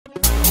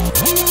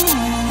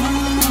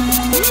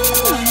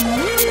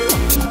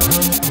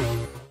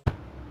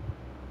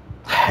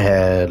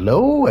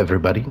Hello,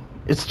 everybody.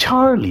 It's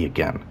Charlie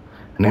again,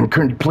 and I'm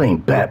currently playing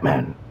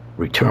Batman: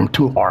 Return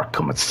to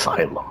Arkham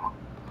Asylum.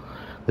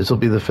 This will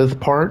be the 5th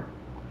part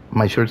of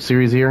my short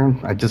series here.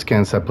 I just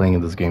can't stop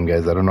playing this game,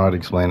 guys. I don't know how to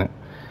explain it.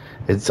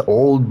 It's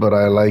old, but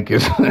I like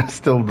it. I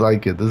still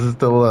like it. This is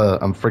still a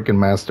freaking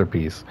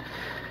masterpiece.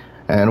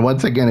 And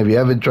once again, if you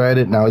haven't tried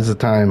it, now is the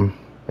time.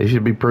 It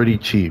should be pretty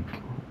cheap,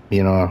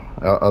 you know.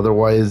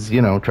 Otherwise,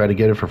 you know, try to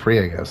get it for free,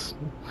 I guess.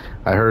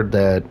 I heard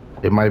that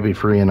it might be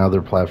free in other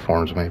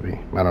platforms, maybe.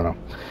 I don't know.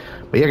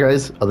 But yeah,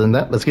 guys, other than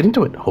that, let's get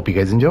into it. Hope you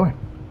guys enjoy.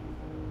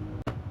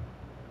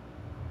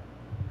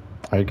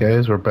 Alright,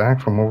 guys, we're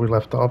back from where we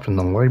left off in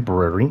the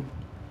library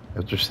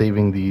after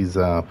saving these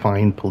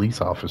fine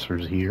police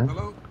officers here.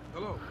 Hello?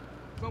 Hello?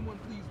 Someone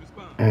please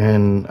respond.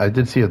 And I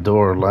did see a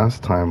door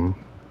last time.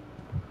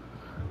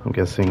 I'm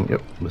guessing,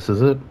 yep, this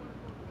is it.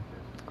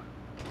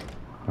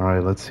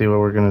 Alright, let's see what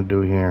we're gonna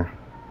do here.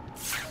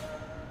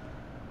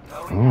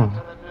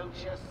 Oh.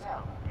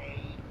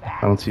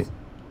 I don't see.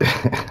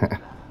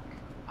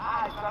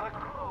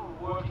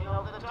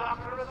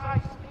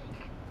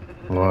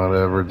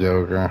 Whatever,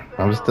 Joker.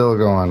 I'm still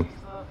going.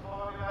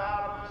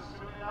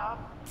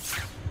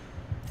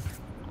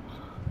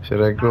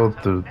 Should I go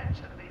through?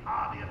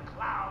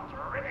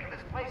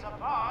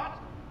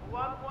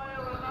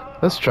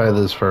 Let's try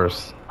this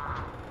first.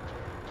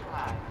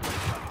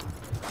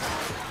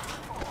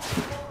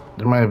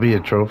 There might be a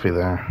trophy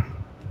there.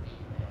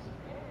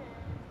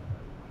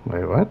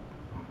 Wait, what?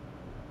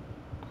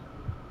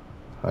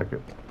 Okay.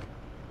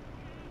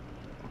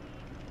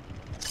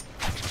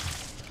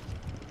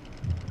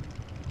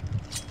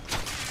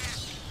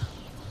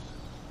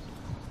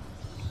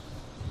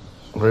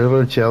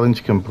 Regular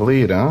challenge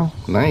complete, huh?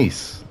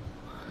 Nice.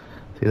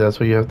 See, that's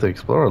what you have to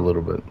explore a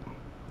little bit.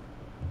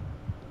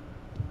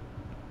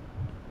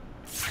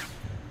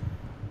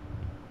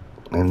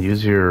 And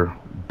use your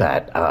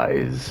bat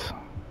eyes.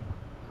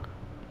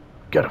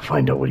 Gotta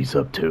find out what he's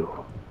up to.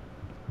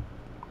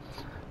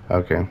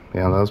 Okay,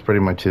 yeah, that was pretty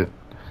much it.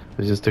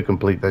 It's just to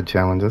complete that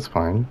challenge. That's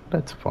fine.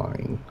 That's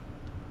fine.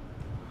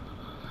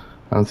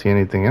 I don't see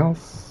anything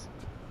else.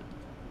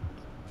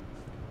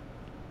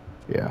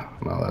 Yeah,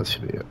 no, that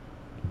should be it.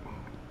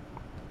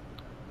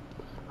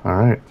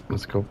 Alright,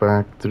 let's go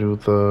back through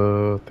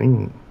the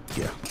thing.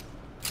 Yeah.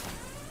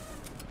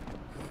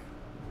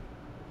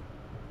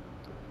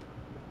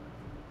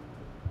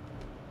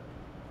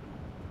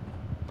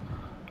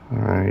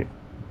 Alright,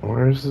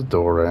 where's the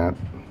door at?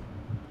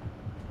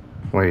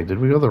 Wait, did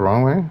we go the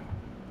wrong way?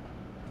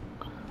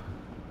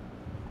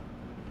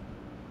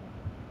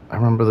 I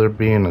remember there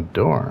being a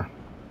door.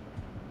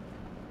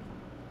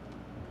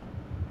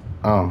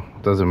 Oh,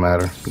 doesn't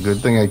matter. Good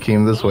thing I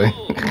came this way.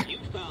 You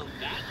found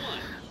that one.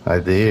 I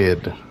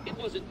did. It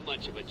wasn't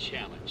much of a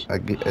challenge. I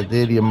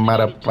did, you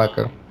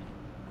motherfucker.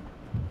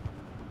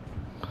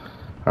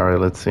 Alright,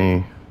 let's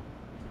see.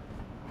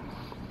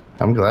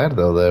 I'm glad,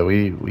 though, that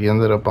we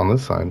ended up on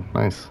this side.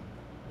 Nice.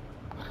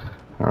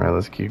 Alright,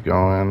 let's keep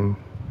going.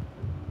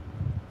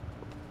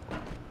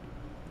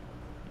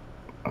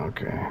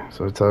 Okay,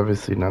 so it's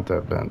obviously not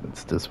that vent,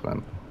 it's this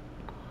vent.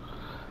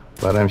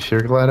 But I'm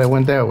sure glad I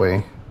went that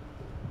way.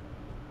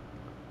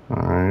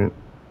 Alright.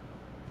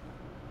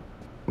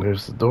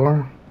 There's the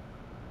door.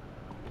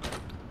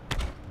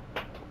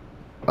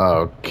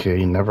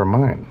 Okay, never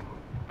mind.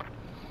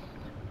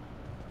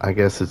 I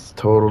guess it's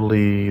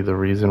totally the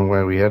reason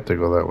why we had to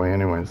go that way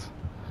anyways.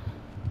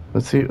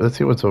 Let's see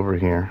what's over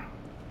here.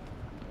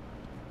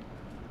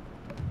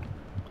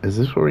 Is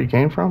this where we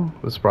came from?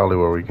 This is probably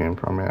where we came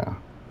from, yeah.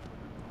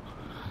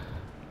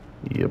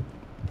 Yep.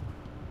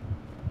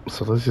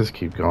 So let's just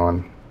keep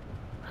going.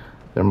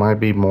 There might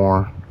be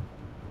more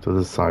to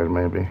this side,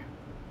 maybe.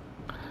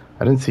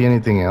 I didn't see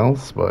anything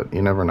else, but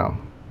you never know.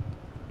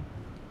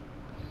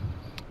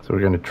 So we're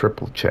gonna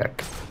triple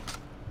check.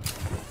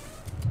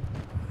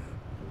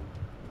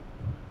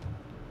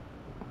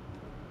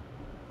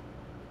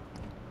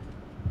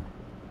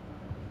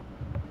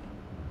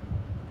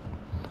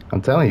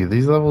 I'm telling you,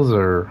 these levels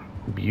are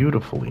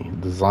beautifully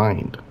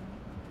designed.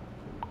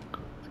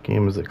 This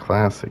game is a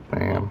classic,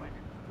 man.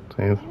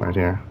 See it right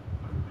here.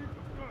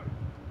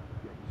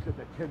 You said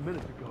that 10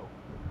 minutes ago.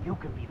 You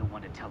can be the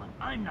one to tell him.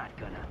 I'm not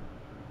gonna.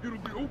 It'll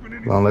be open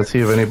any Well, let's see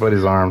if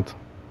anybody's armed.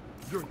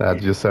 You're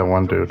That's just that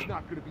one dude. He's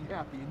not gonna be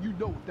happy, and you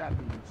know what that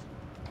means.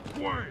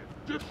 quiet.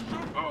 Just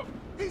shut up.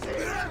 He's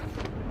here.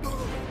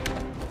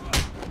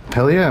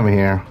 Hell yeah, I'm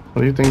here.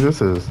 What do you think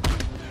this is?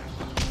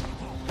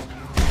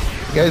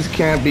 You guys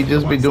can't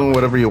just be doing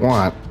whatever you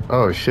want.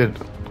 Oh shit.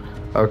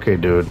 Okay,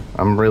 dude.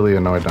 I'm really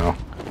annoyed now.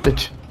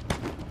 Bitch.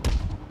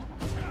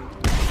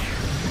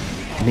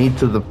 Knee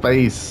to the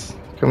face.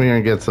 Come here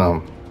and get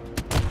some.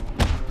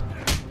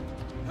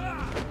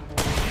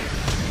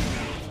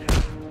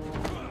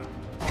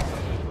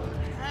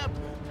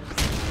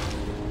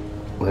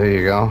 There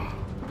you go.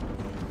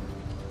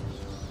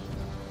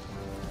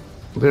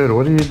 Dude,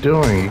 what are you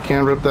doing? You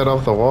can't rip that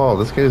off the wall.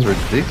 This guy's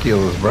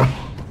ridiculous, bro.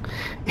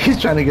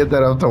 He's trying to get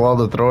that off the wall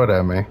to throw it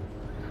at me.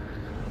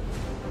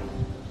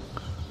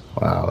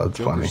 Wow, that's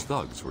funny. Joker's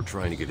thugs were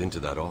trying to get into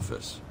that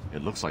office.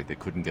 It looks like they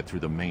couldn't get through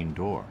the main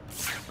door.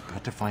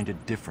 Got to find a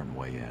different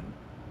way in.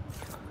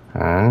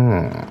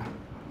 Ah.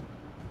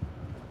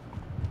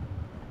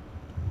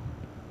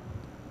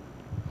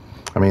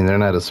 I mean, they're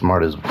not as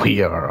smart as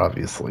we are,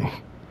 obviously.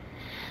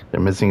 They're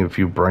missing a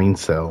few brain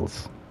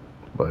cells,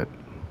 but...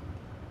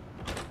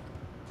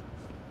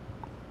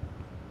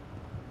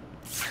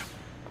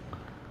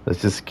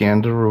 Let's just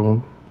scan the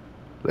room.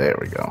 There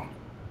we go.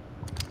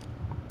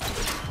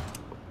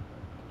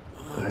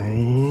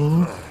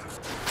 Hey.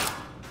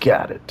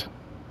 Got it.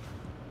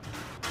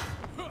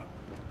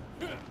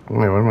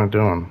 Wait, what am I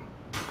doing?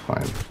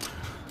 Fine.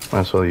 Might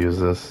as well use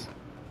this.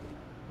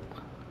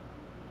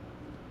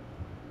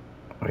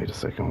 Wait a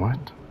second, what?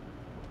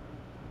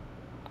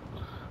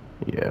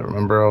 Yeah,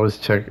 remember, always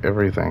check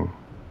everything.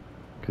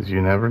 Because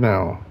you never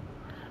know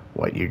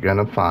what you're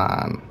gonna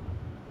find.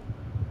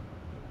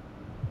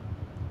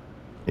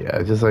 Yeah,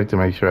 I just like to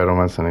make sure I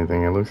don't miss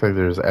anything. It looks like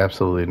there's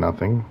absolutely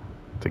nothing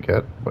to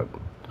get, but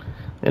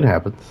it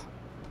happens.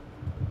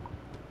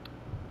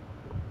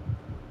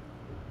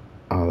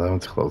 Oh, that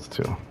one's closed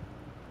too.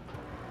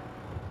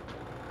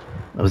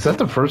 Was that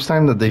the first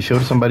time that they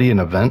showed somebody an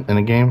event in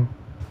a game?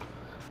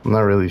 I'm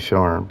not really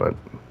sure, but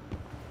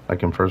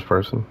like in first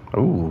person.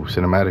 Ooh,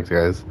 cinematics,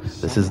 guys.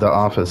 This is the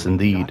office,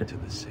 indeed. Got to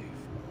the safe.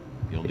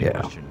 The only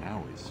question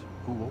now is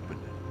who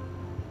opened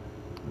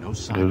it. No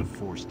sign of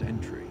forced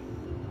entry.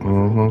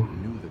 Who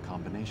knew the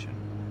combination?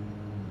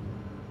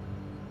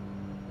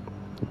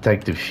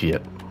 Detective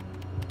shit.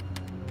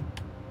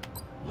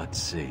 Let's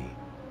see.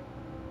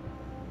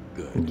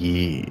 Good.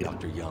 Yeah.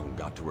 Dr. Young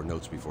got to her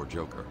notes before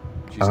Joker.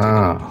 She's taking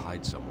them to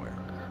hide somewhere.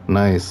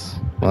 Nice.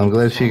 Well, I'm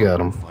glad she got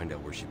them. Find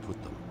out where she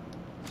put them.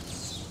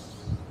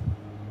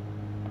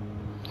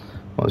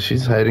 Well,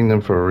 she's hiding them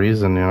for a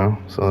reason, you know,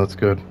 so that's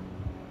good.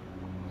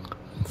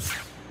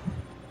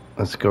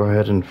 Let's go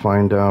ahead and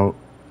find out.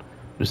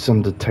 There's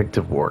some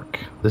detective work.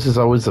 This is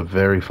always a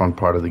very fun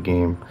part of the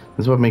game.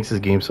 This is what makes this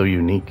game so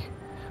unique.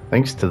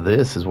 Thanks to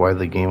this is why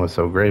the game was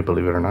so great,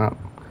 believe it or not.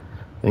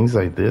 Things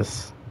like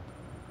this.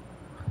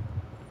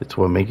 It's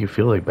what make you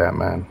feel like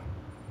Batman.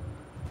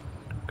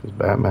 Because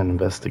Batman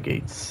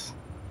investigates.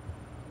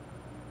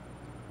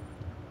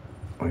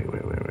 Wait,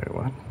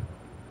 what?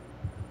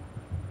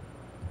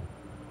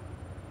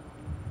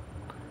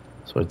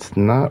 So it's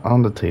not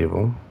on the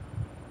table.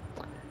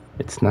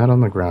 It's not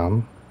on the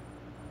ground.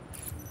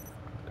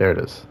 There it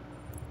is.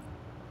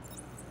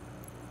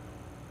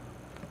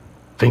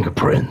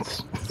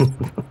 Fingerprints.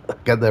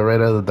 Got that right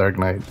out of the Dark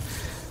Knight.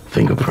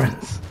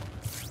 Fingerprints.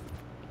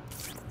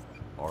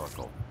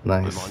 Oracle.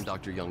 Nice. I'm on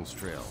Dr. Young's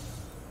trail.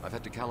 I've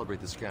had to calibrate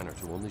the scanner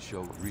to only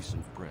show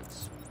recent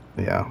prints.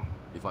 Yeah.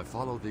 If I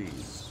follow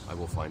these, I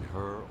will find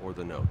her or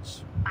the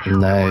notes.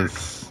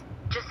 Nice.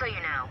 Just so you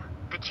know,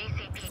 the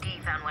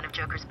GCPD found one of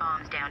Joker's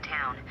bombs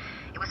downtown.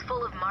 It was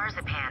full of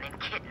marzipan and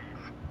kittens.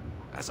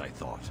 As I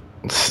thought.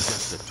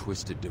 Just a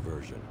twisted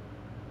diversion.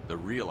 The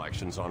real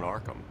action's on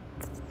Arkham.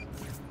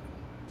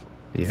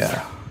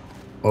 Yeah.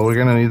 Well, we're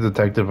gonna need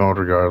detective mode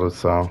regardless,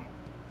 so.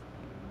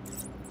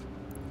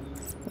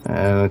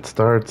 And it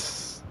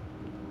starts.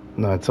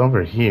 No, it's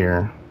over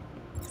here.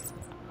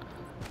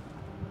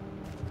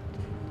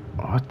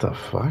 What the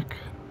fuck?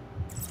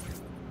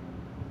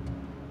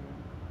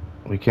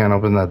 We can't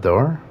open that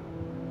door?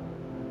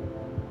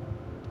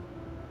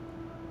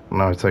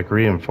 No, it's like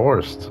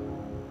reinforced.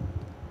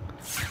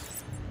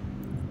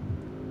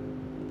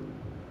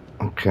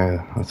 Okay,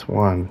 that's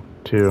 1,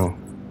 2.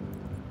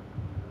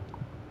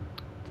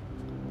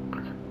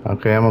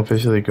 Okay, I'm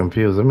officially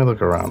confused. Let me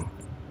look around.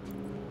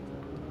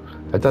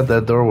 I thought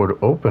that door would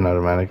open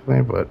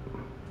automatically, but...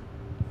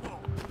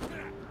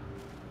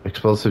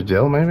 Explosive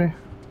gel, maybe?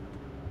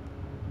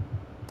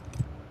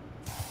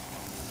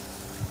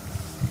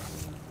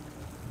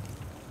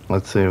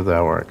 Let's see if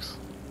that works.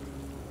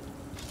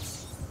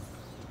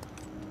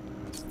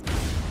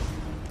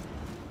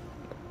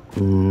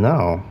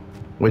 No.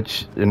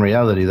 Which, in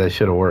reality, that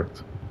should have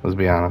worked. Let's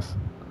be honest.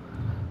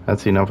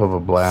 That's enough of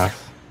a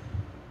blast.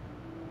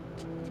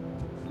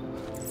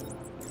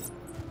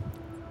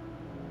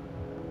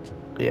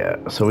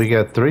 Yeah, so we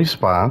got 3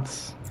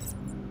 spots.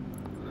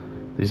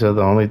 These are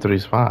the only 3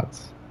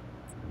 spots.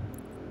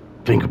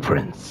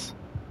 Fingerprints.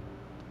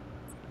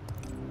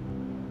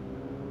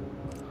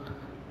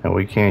 And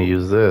we can't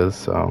use this,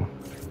 so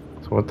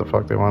what the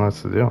fuck they want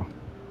us to do?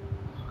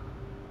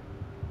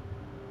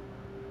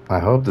 I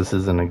hope this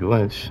isn't a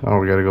glitch. Oh,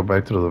 we gotta go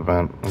back to the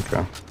vent.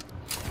 Okay.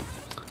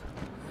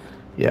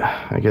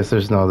 Yeah, I guess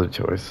there's no other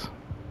choice.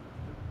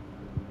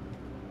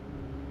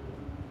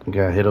 We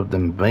gotta hit up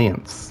them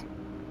vents.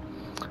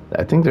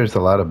 I think there's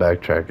a lot of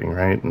backtracking,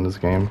 right, in this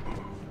game?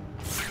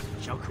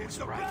 Joker's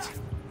right.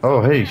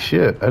 Oh, hey,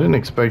 shit. I didn't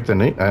expect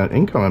an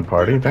incoming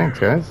party. Thanks,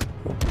 guys.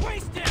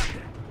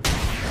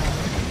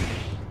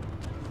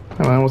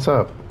 Hey, man, what's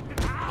up?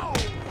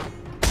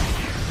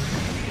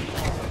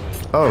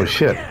 Oh,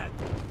 shit.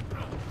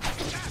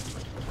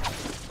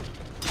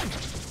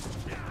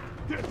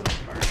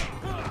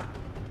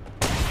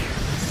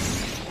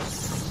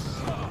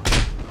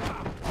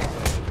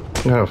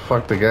 I'm gonna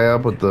fuck the guy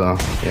up with the...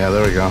 Yeah,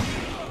 there we go.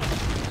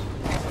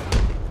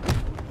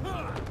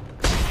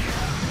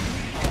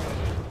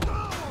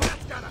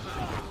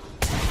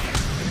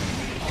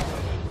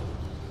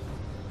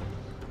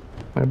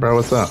 Hey, bro,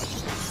 what's up?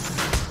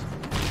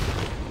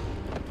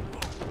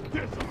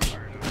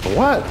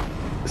 What?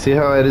 See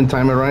how I didn't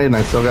time it right and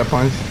I still got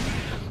punched?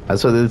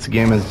 That's why this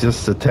game is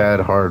just a tad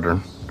harder.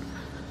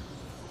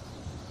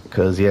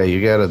 Because, yeah,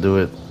 you gotta do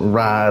it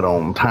right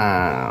on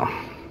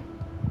time.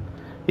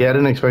 Yeah, I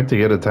didn't expect to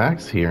get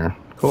attacks here.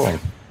 Cool.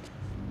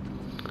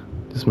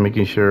 Just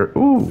making sure.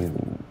 Ooh,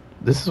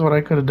 this is what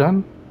I could have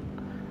done.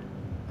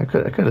 I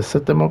could have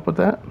set them up with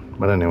that.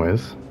 But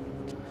anyways,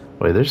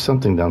 wait, there's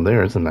something down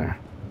there, isn't there?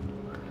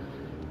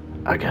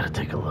 I gotta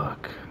take a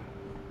look.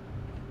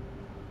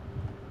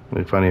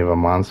 It'd be funny if a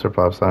monster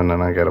pops out and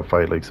then I gotta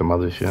fight like some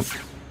other shit.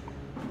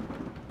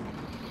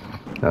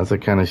 That's the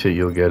kind of shit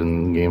you'll get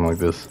in a game like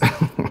this.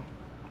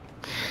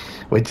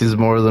 Which is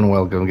more than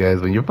welcome,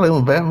 guys. When you're playing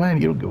with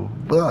Batman, you don't give a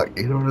fuck.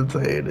 You know what I'm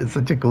saying? It's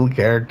such a cool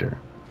character.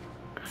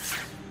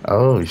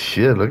 Oh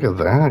shit, look at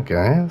that,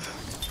 guys.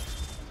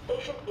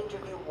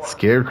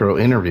 Scarecrow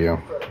interview.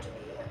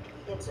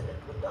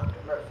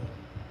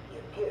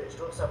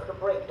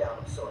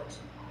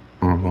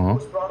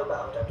 Was brought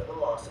about after the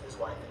loss of his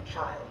wife and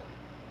child.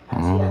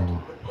 As yet,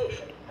 the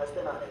patient has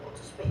been unable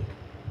to speak.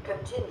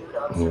 Continued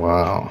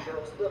observation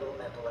shows little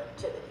mental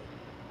activity.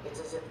 It's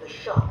as if the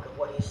shock of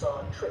what he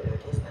saw triggered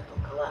his mental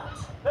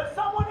collapse. There's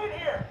someone in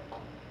here!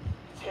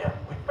 It's him.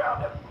 We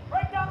found him.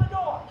 Right down the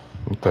door.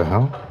 What the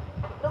hell?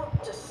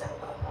 Note to self.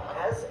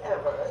 As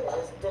ever, it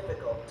is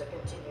difficult to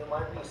continue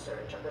my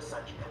research under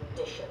such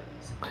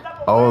conditions.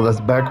 Oh,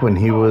 that's back when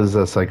he was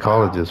a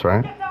psychologist,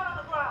 right? Get down on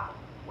the ground.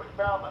 We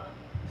found him.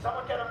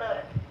 Someone get a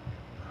medic.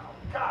 Oh,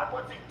 God,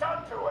 what's he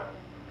done to him?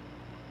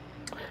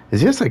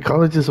 Is he a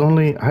psychologist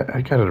only?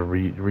 I gotta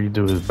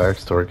redo his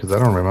backstory because I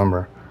don't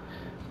remember.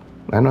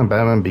 I know in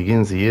Batman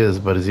Begins he is,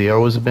 but has he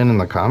always been in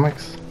the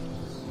comics?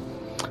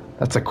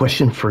 That's a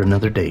question for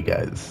another day,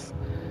 guys.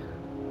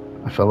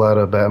 I fell out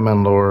of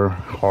Batman lore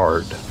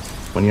hard.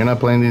 When you're not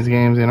playing these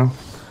games, you know?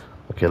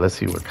 Okay, let's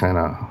see what kind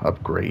of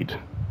upgrade.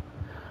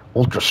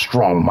 Ultra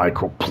strong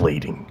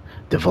microplating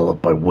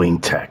developed by Wing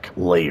Tech,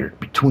 layered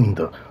between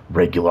the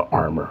regular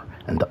armor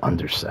and the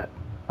undersuit.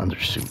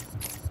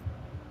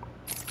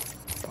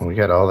 Oh, we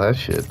got all that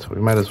shit.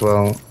 We might as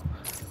well...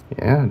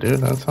 Yeah, dude,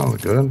 that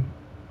sounds good.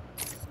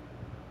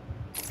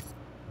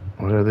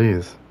 What are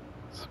these?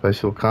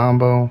 Special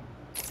combo?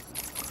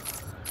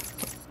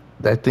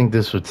 I think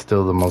this was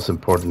still the most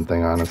important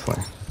thing,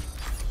 honestly.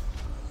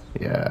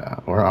 Yeah,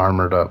 we're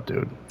armored up,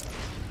 dude.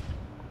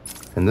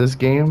 In this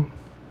game,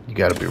 you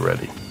gotta be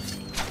ready.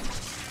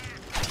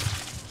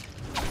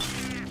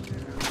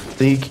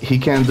 See, he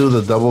can't do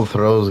the double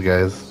throws,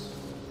 guys.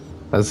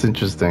 That's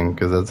interesting,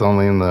 because that's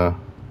only in the...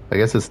 I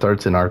guess it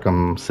starts in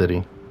Arkham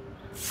City.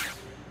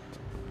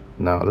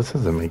 No, this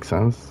doesn't make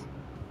sense.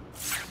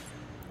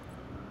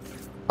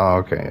 Oh,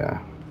 okay, yeah.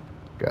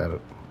 Got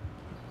it.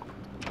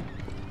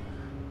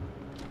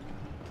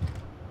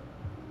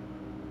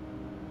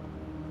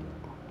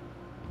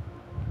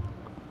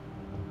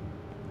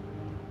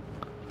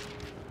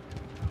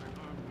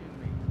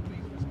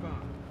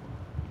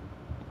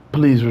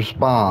 Please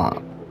respond.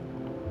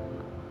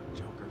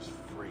 Joker's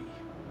free.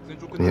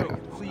 Central Control, Yeah.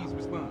 please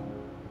respond.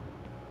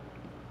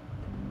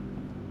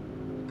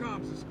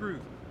 Comms are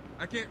screwed.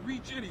 I can't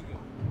reach anyone.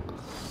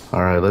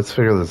 Alright, let's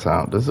figure this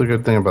out. This is a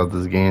good thing about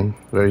this game.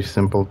 Very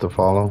simple to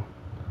follow.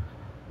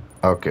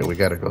 Okay, we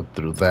gotta go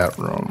through that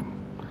room.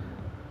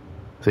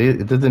 See,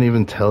 it doesn't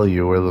even tell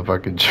you where the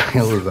fucking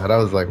trail is at. I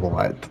was like,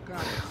 what?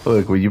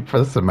 Look, when you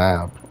press the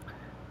map,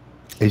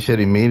 it should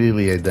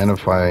immediately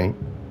identify.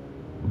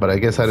 But I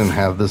guess I didn't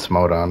have this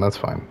mode on. That's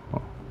fine.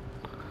 Well,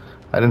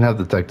 I didn't have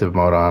detective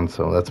mode on,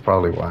 so that's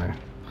probably why.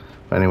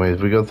 But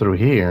anyways, we go through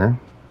here.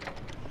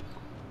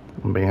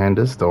 Behind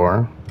this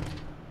door.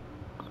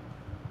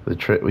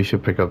 We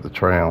should pick up the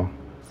trail.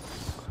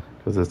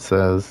 Because it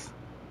says...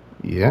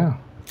 Yeah.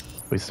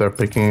 We start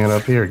picking it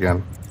up here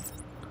again.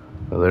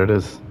 Oh, there it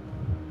is.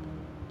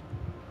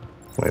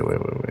 Wait.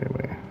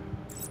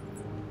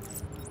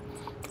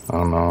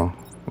 Oh no.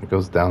 It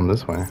goes down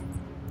this way.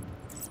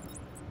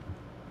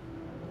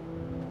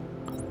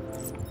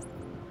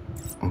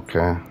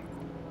 Okay.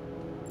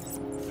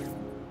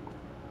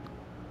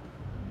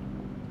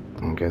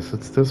 I guess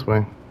it's this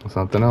way.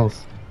 Something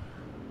else.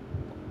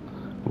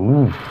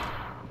 Oof.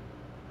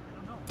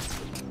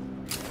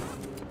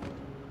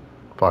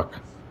 Fuck.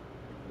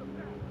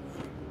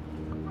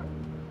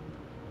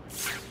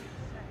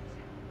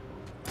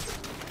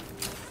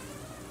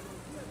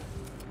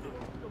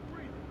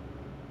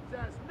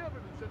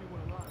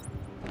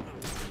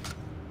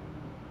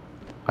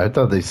 I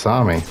thought they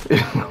saw me.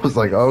 I was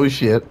like, oh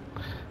shit.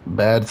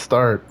 Bad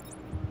start.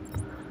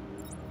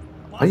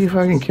 Are you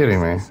fucking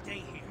kidding me?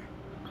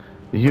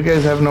 You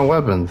guys have no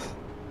weapons.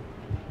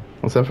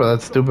 Except for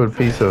that stupid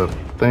piece of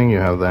thing you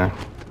have there.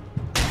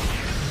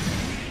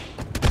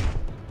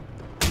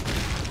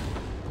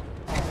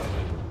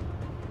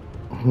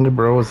 Hey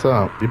bro, what's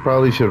up? You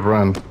probably should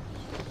run.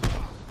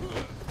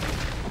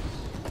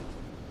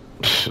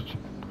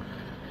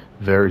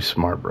 Very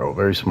smart, bro.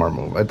 Very smart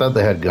move. I thought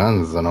they had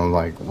guns, and I'm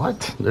like,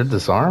 what? They're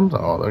disarmed?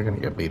 Oh, they're gonna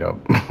get beat up.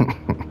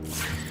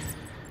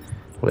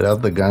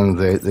 Without the guns,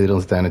 they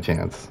don't stand a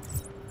chance.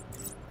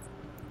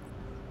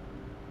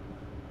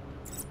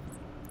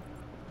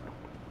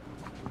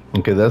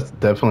 Okay, that's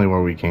definitely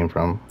where we came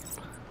from.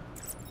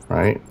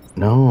 Right?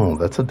 No,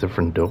 that's a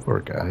different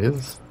door,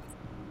 guys.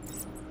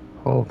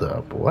 Hold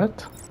up,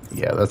 what?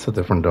 Yeah, that's a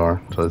different door.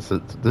 So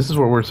this is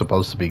where we're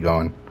supposed to be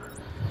going.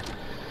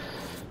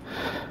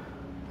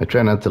 I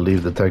try not to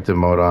leave detective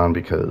mode on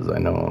because I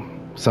know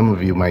some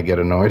of you might get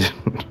annoyed.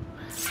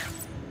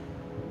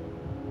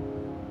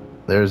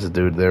 There's a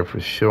dude there for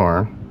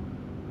sure.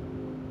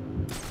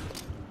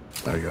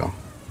 There we go.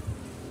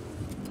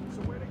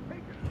 So where they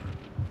taking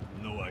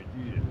her? No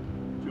idea.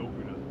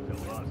 Joker doesn't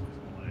tell us his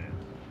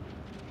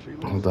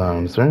plans. Hold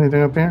on, is there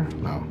anything up here?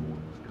 No.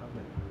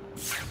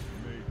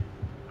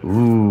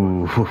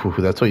 Ooh,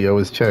 that's what you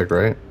always check,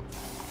 right?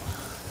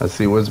 Let's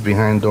see what's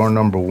behind door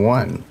number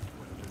 1.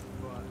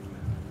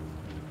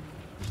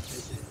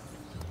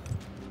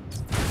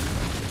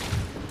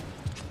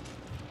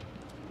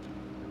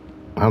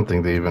 I don't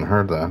think they even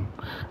heard that.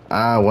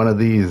 Ah, one of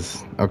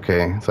these.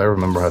 Okay, so I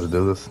remember how to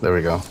do this. There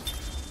we go.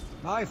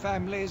 My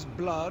family's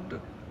blood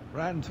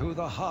ran through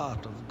the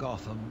heart of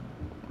Gotham.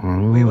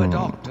 We were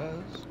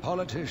doctors,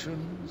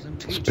 politicians, and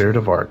teachers. Spirit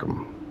of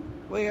Arkham.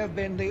 We have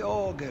been the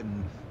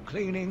organ,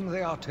 cleaning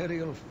the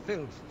arterial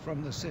filth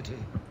from the city.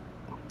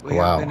 We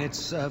have been its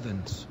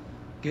servants,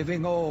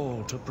 giving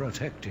all to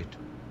protect it.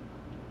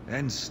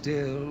 And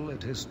still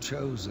it has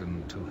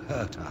chosen to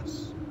hurt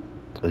us.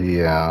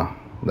 Yeah,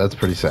 that's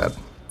pretty sad.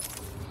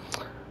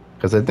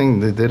 Because I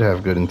think they did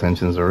have good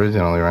intentions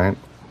originally, right?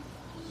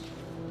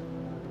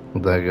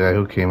 That guy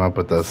who came up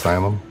with the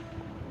Asylum.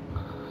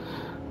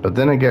 But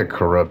then it got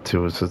corrupt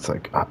too, so it's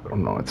like, I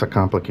don't know, it's a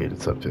complicated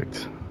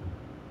subject.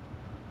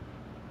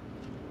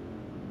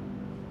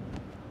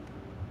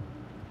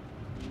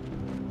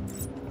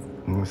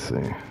 Let's see.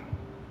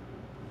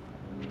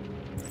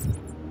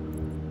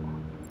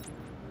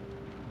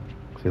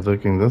 Is he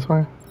looking this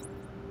way?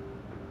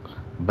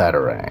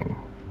 Batarang.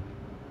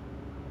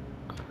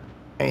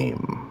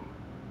 Aim.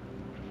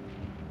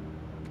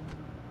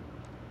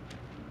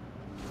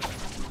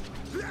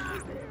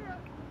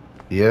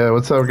 Yeah,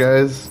 what's up,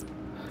 guys?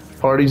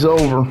 Party's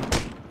over.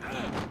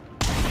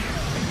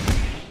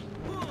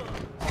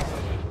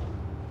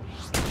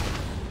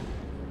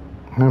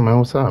 Hey, man,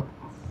 what's up?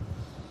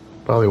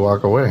 Probably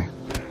walk away.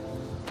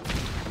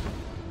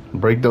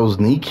 Break those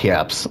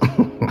kneecaps.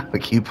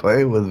 Keep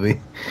playing with me.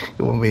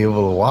 You won't be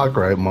able to walk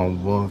right,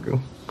 motherfucker.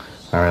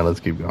 Alright, let's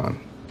keep going.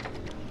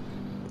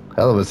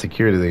 Hell of a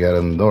security they got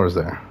in the doors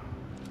there.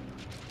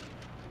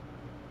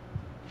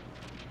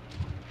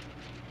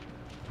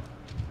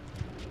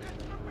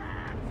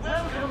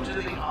 Welcome to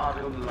the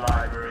Arkham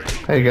Library.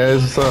 Hey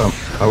guys, what's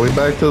up? Are we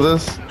back to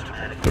this?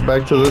 We're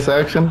back to this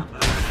action?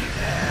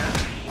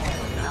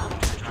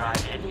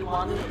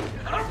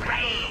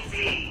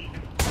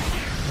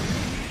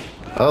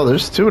 Oh,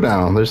 there's 2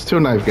 now. There's 2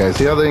 knife guys.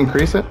 See how they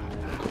increase it?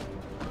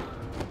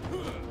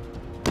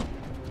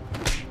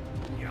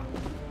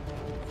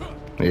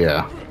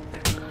 Yeah.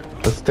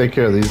 Let's take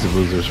care of these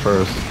losers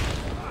first.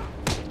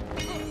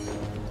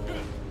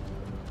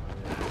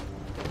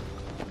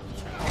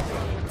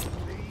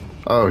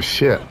 Oh,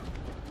 shit.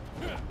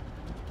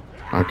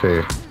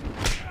 Okay.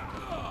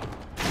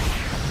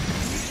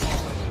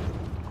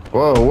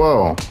 Whoa,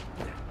 whoa.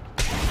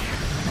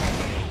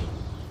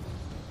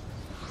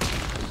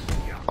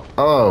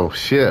 Oh,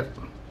 shit.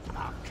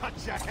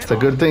 It's a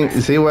good thing.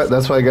 You see what?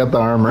 That's why I got the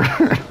armor.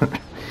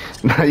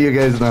 Now you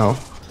guys know.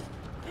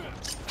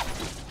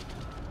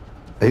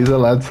 He's a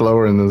lot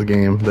slower in this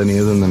game than he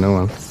is in the new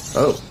one.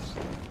 Oh.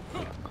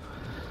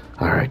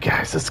 Alright,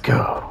 guys, let's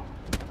go.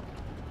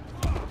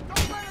 Don't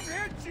let him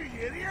hit you,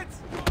 you idiots!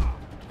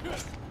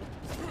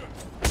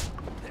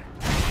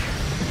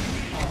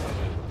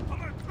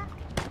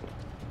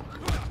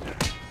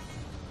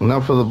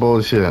 Enough of the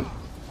bullshit.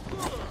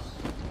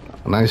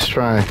 Nice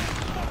try.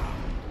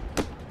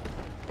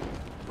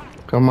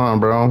 Come on,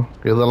 bro.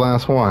 You're the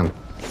last one.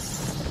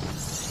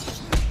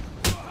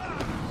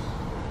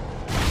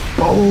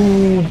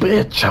 Oh,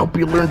 bitch. I hope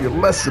you learned your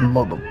lesson,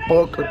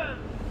 motherfucker.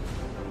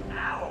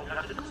 Now,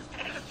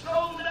 take a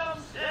stroll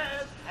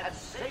downstairs and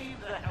save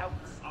the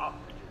helpless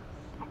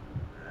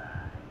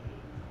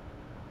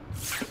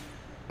operatives.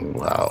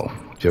 Wow.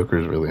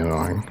 Joker's really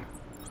annoying.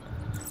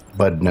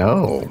 But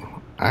no.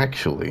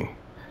 Actually,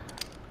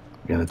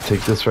 I'm gonna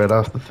take this right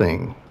off the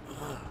thing.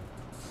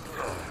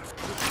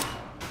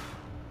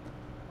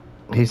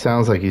 He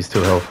sounds like he's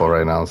too helpful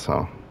right now,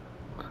 so.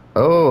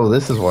 Oh,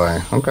 this is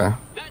why. Okay.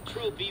 That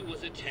trophy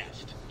was a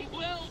test.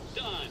 Well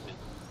done.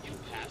 You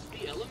passed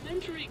the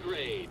elementary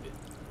grade.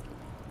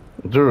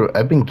 Drew,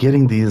 I've been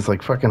getting these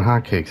like fucking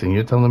hotcakes, and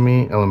you're telling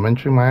me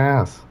elementary my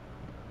ass.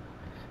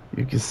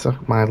 You can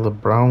suck my little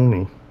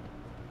brownie.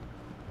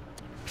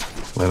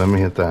 Wait, let me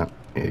hit that.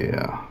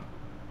 Yeah.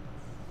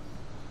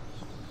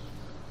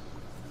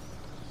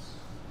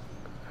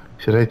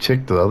 Should I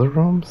check the other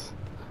rooms?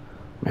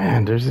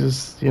 Man, there's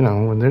just, you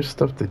know, when there's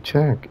stuff to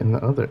check in the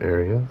other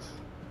areas.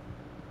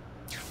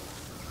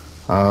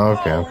 Oh,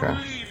 okay, okay.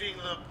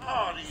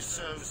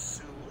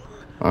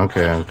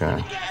 Okay,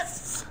 okay.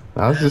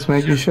 I was just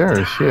making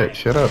sure. Shit,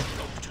 shut up.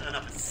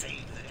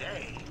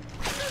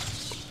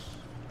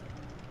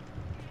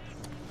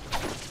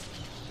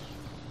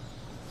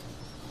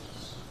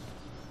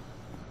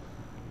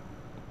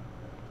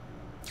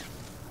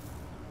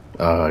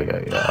 Oh,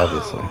 yeah,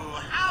 obviously.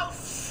 Oh, how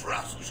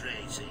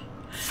frustrating.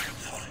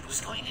 Thought it was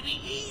going to be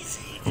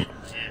easy, didn't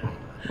you?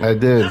 I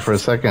did, for a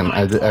second.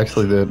 I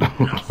actually did. In 2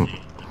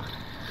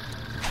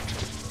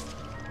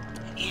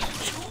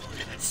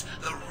 minutes,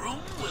 the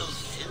room will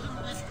fill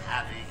with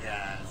happy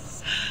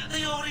gas.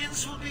 The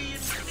audience will be in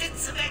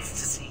fits of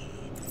ecstasy,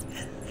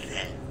 and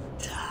then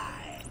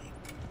die.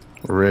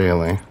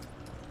 Really?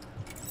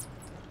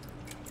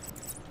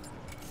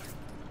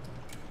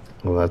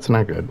 Well, that's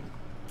not good.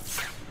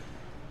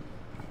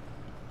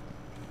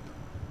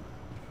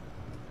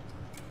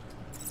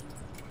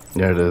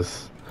 There it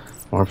is.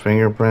 More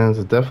fingerprints.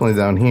 It's definitely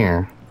down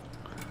here.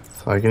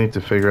 So I need to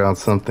figure out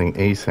something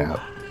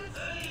ASAP.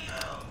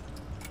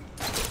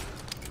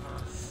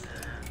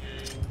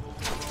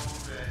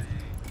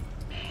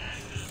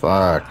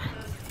 Fuck.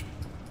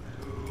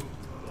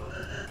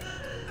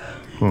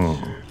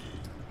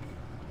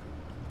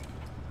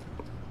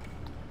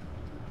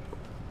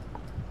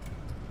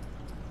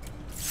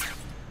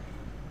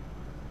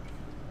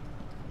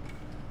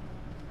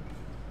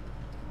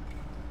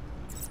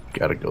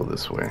 Gotta go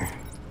this way.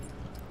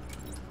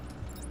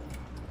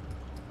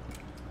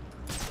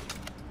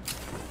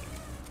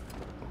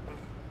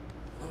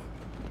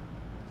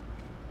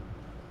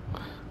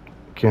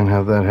 Can't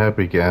have that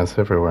happy gas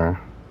everywhere.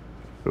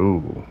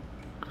 Ooh.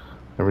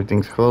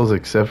 Everything's closed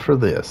except for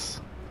this.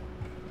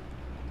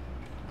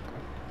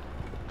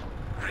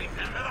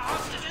 Remember the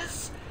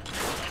hostages?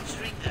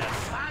 Entering their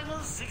final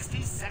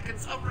 60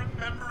 seconds of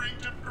remembering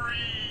to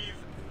breathe.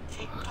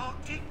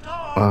 Tick-tock,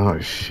 tick-tock. Oh,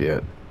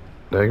 shit.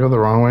 Did I go the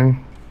wrong way?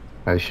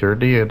 I sure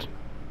did.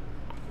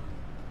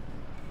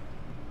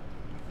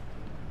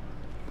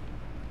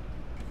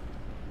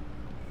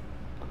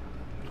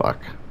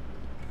 Fuck.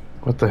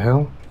 What the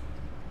hell?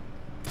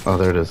 Oh,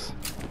 there it is.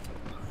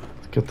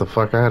 Let's get the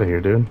fuck out of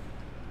here, dude.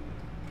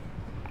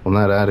 Well,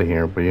 not out of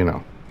here, but you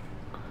know.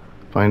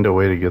 Find a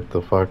way to get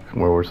the fuck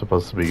where we're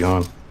supposed to be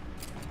going.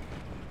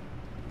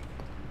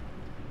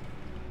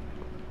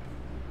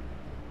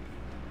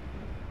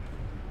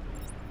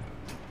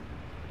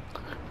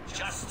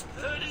 Just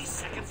 30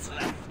 seconds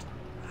left.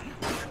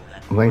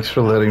 Thanks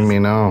for letting me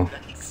know.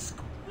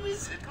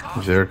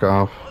 Jerk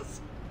off.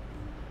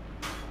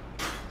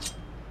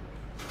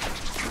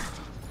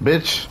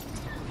 Bitch.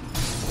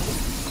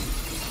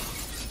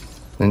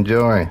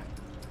 Enjoy.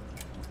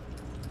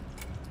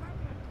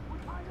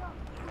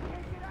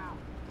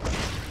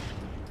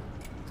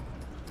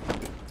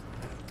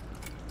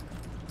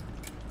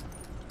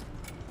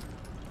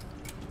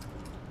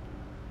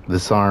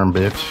 Disarm,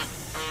 bitch.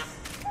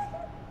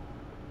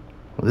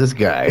 This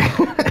guy.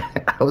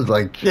 I was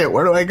like, shit,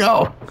 where do I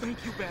go? Thank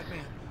you,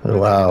 Batman.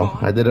 Wow,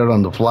 I did it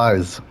on the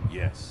flies.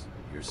 Yes,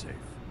 you're safe.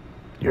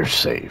 You're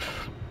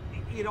safe.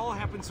 It all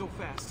happened so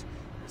fast.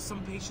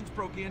 Some patients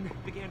broke in,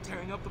 began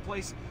tearing up the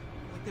place,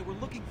 like they were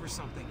looking for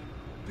something.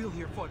 Bill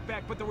here fought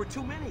back, but there were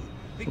too many.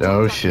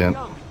 Oh, shit.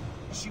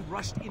 She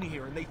rushed in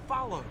here and they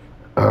followed.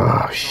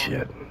 Oh,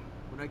 shit.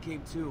 When I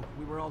came to,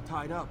 we were all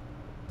tied up.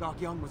 Doc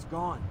Young was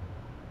gone.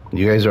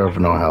 You guys are of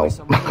no help.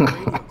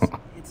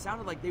 It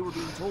sounded like they were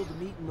being told to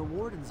meet in the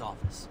warden's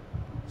office.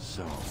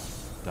 So,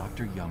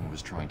 Dr. Young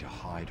was trying to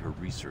hide her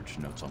research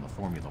notes on the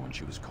formula when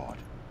she was caught.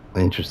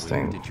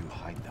 Interesting. Where did you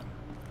hide them?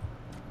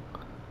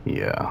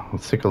 Yeah,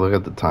 let's take a look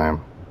at the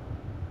time.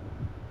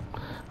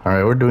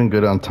 Alright, we're doing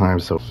good on time,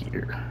 so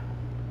here.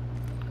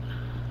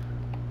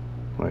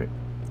 Wait.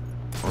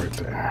 Right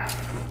there.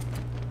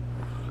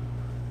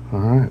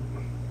 Alright.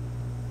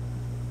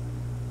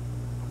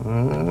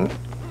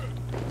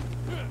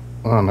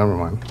 Oh, never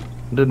mind.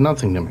 Did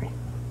nothing to me.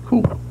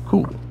 Cool,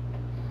 cool.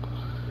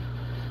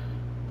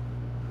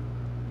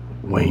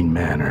 Wayne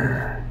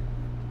Manor.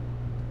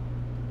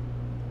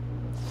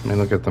 Let me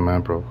look at the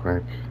map real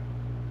quick.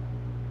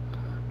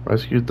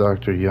 Rescue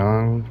Dr.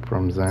 Young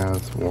from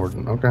Zaz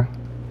Warden. Okay.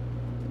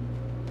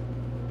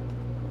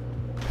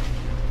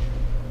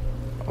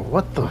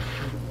 What the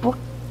fuck?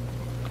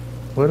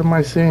 What am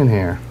I seeing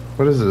here?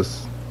 What is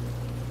this?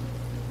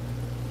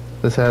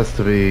 This has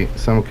to be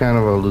some kind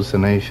of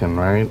hallucination,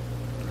 right?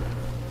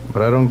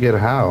 But I don't get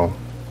how.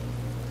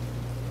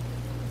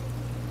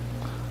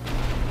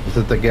 Is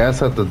it the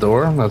gas at the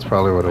door? That's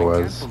probably what it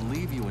was. I can't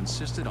believe you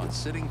insisted on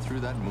sitting through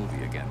that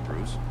movie again,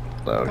 Bruce.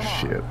 Oh,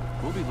 shit.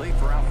 We'll be late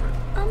for Alfred.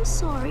 I'm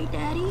sorry,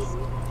 Daddy.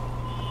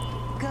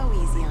 Go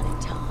easy on him,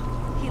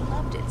 Tom. He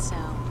loved it so.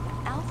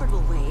 Alfred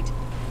will wait.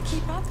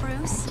 Keep up,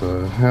 Bruce.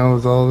 What the hell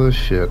is all this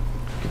shit?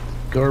 Get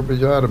the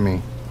garbage out of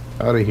me.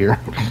 Out of here.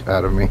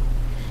 Out of me.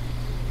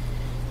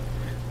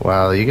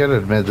 Wow, you gotta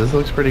admit, this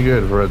looks pretty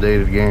good for a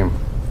dated game.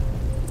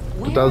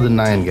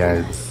 2009,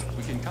 guys.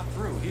 We can cut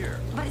through here.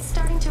 But it's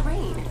starting to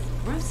rain.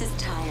 Bruce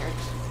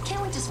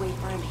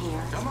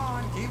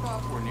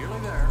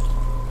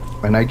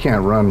And I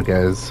can't run,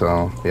 guys,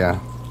 so yeah.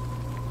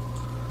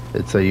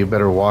 It's a you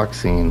better walk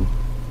scene.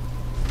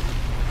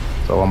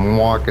 So I'm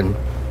walking.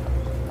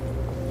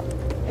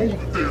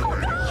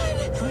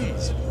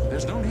 Please,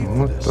 there's no need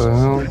What for this. the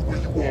hell?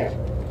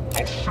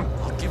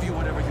 I'll give you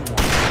whatever you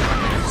want.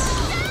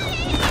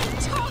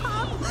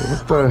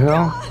 What the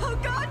hell?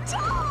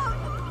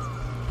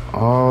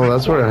 Oh,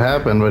 that's where it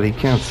happened, but he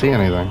can't see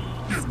anything.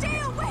 Stay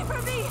away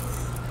from me!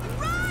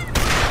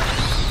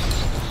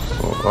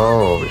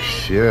 Oh,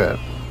 shit.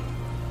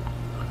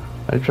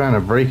 They're trying to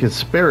break his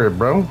spirit,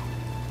 bro.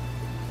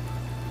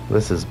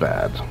 This is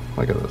bad.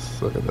 Look at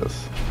this. Look at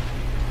this.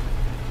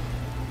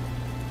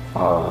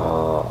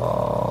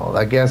 Oh,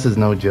 that gas is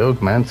no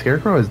joke, man.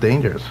 Scarecrow is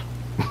dangerous.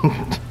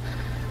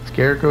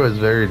 Scarecrow is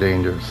very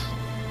dangerous.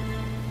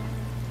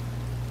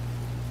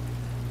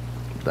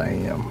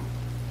 Damn.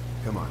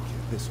 Come on, kid.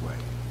 This way.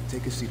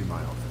 Take a seat in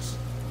my office.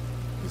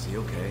 Is he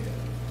okay?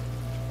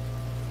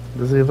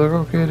 Does he look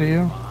okay to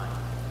you?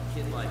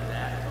 Kid like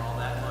that with all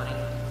that money,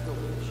 he'll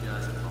be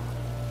just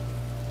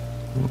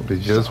fine. Did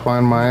you just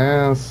find my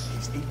ass?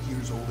 He's 8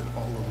 years old and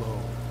all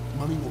alone.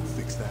 Money won't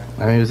fix that.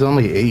 I mean, he was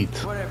only 8.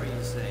 Whatever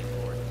you say,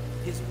 Ford.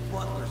 His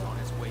butler's on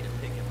his way to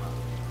pick him up.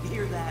 You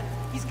hear that?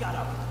 He's got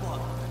a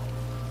butler.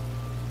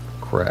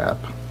 Crap.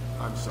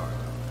 I'm sorry.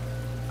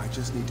 I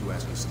just need to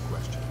ask you some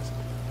questions.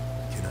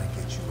 Can I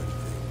get you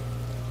anything?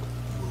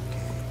 You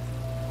okay?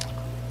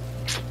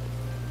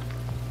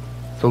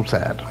 So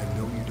sad. I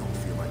know you don't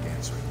feel like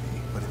answering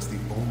me, but it's the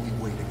only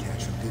way to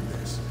catch who did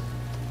this.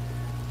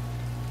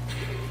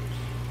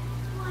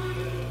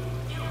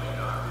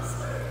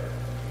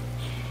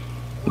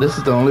 This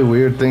is the only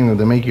weird thing that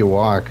they make you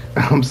walk.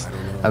 I'm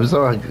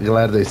so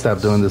glad they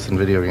stopped doing this in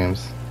video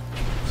games.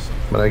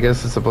 But I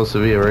guess it's supposed to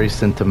be a very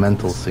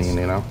sentimental scene,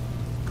 you know?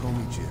 Call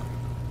me Jim.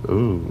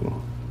 Ooh.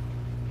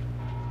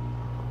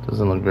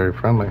 Doesn't look very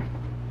friendly.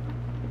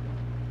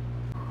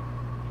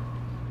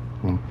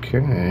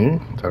 Okay,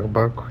 talk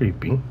about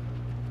creepy.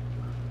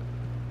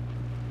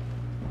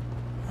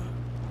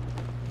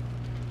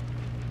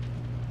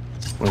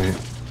 Wait,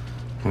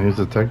 can I use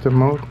detective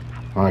mode?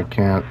 Oh, I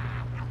can't.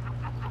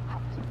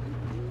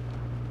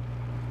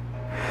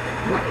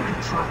 What are you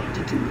trying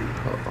to do?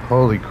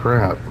 Holy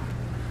crap.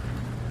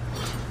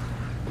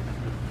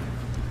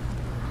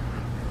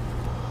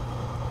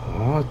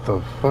 What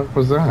the fuck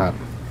was that?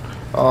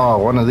 Oh,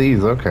 one of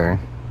these, okay.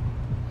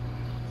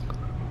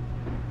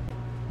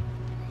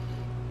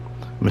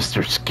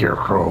 Mr.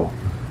 Scarecrow,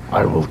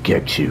 I will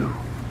get you.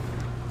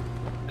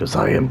 Because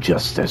I am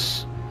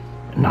justice,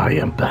 and I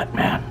am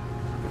Batman.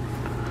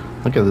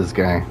 Look at this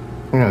guy.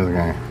 Look at this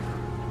guy.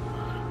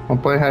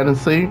 Wanna play hide and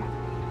seek?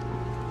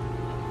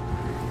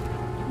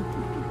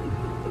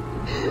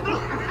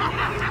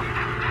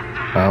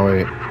 Oh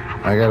wait,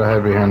 I gotta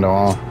hide behind the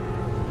wall.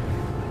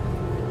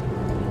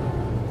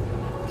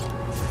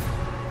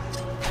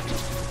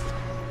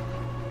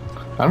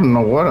 I don't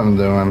know what I'm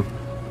doing.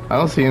 I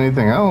don't see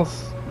anything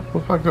else.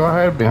 What the fuck do I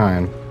hide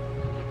behind?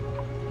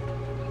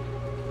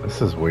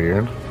 This is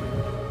weird.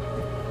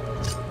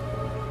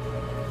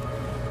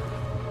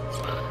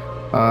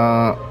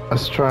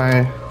 Let's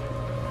try.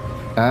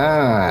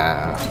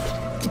 Ah.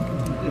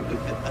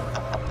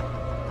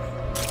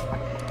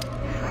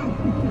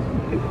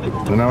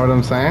 You know what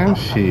I'm saying?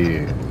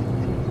 Shit.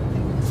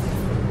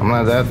 I'm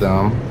not that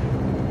dumb.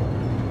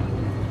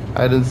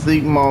 I didn't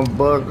seek,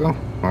 motherfucker.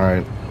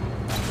 Alright.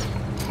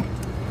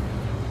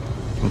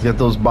 Let's get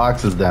those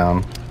boxes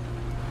down.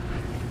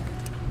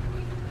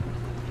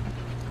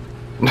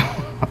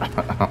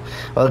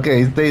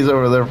 Okay, he stays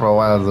over there for a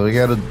while, so we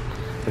gotta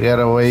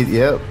wait,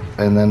 yep,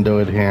 and then do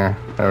it here.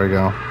 There we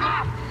go.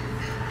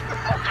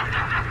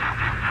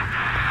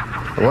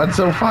 What's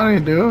so funny,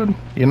 dude?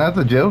 You're not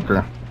the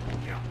Joker.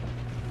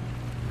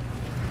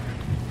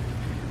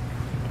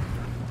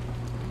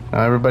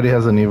 Now everybody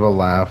has an evil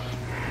laugh.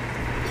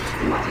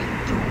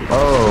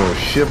 Oh,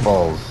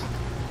 shitballs.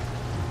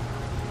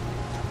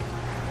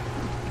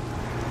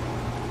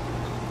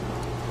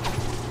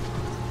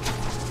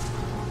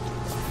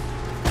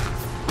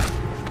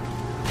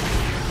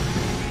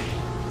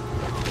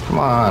 Come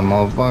on,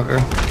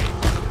 motherfucker.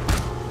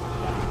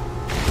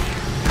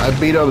 I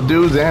beat up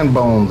dudes and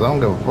bones. I don't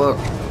give a fuck.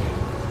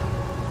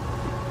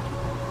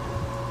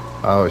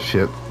 Oh,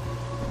 shit.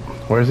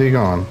 Where's he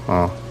going?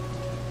 Oh.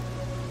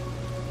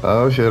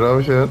 Oh, shit.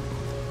 Oh, shit.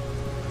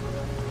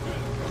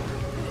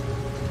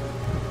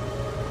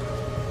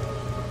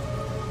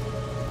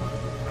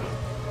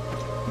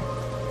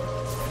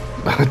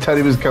 I thought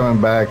he was coming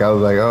back. I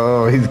was like,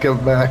 oh, he's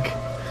coming back.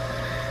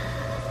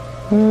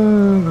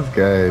 This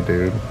guy,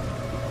 dude.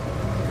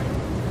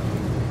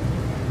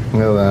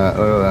 Look at that,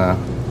 look at that.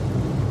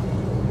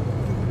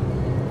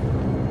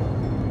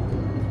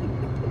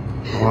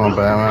 Come on,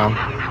 Batman.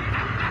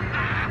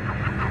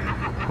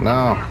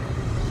 No.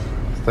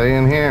 Stay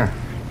in here.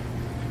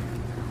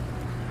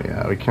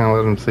 Yeah, we can't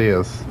let him see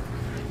us.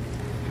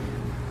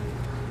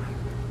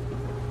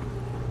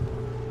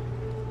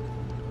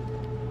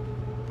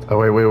 Oh,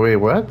 wait,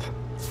 what?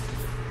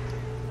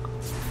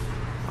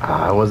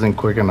 Ah, I wasn't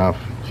quick enough.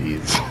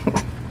 Jeez.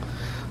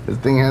 This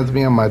thing has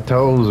me on my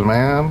toes,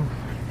 man.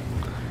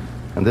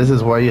 And this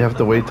is why you have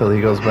to wait till he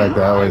goes back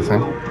that way,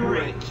 see?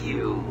 Break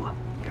you.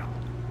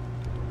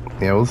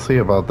 Yeah, we'll see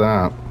about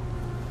that.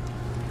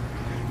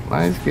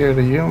 I ain't scared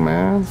of you,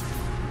 man.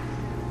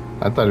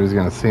 I thought he was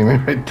gonna see me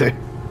right there.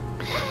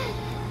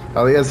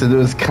 All he has to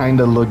do is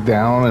kinda look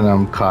down and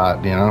I'm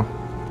caught, you know?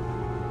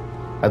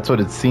 That's what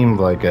it seemed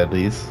like, at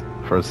least,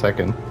 for a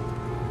second.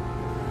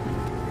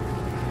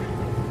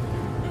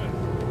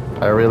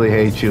 I really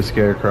hate you,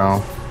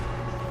 Scarecrow.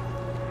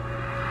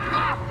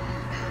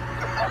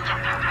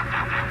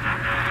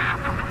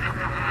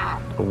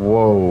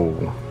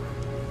 Whoa.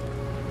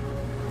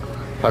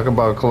 Talk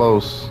about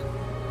close.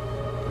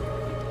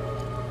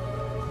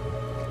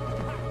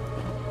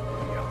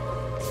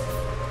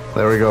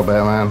 There we go,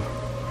 Batman.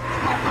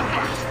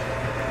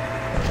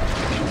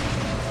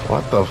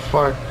 What the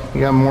fuck?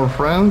 You got more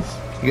friends?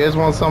 You guys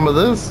want some of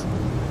this?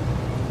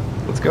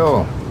 Let's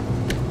go.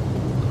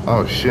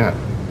 Oh shit.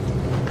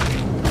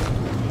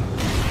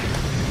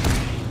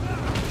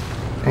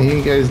 Hey,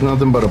 you guys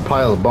nothing but a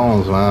pile of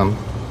bones, man.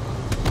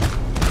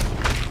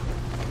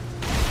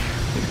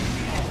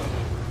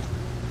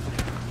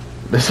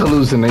 This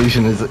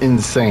hallucination is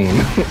insane.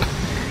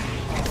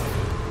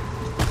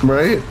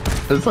 Right?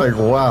 It's like,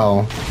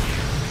 wow.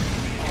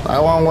 I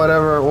want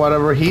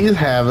whatever he's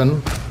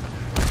having.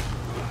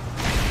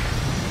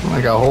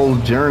 Like a whole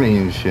journey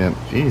and shit.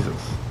 Jesus.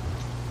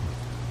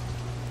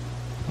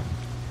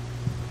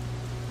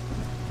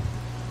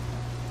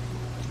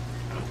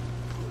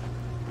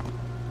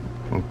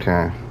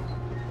 Okay.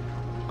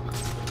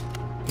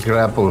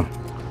 Grapple.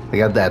 They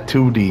got that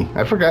 2D.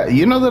 I forgot.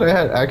 You know that I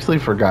had actually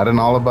forgotten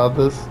all about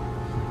this?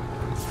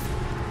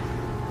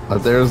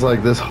 That there's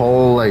like this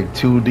whole like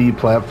 2D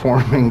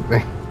platforming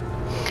thing.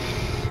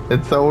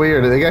 It's so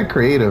weird. They got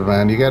creative,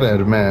 man. You gotta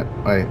admit.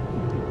 Wait.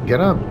 Get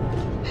up.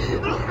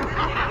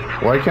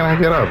 Why can't I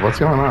get up? What's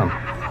going on?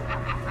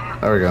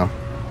 There we go.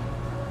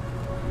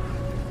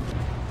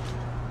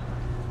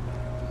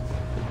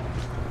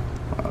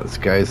 Oh, this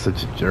guy is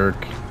such a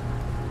jerk.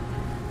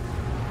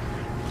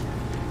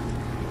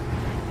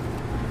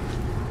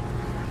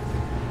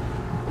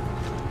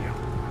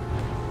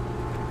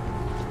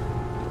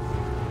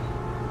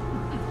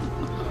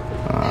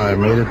 I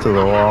made it to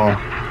the wall.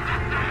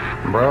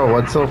 Bro,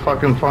 what's so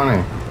fucking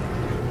funny?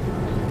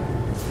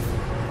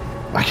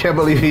 I can't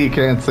believe he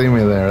can't see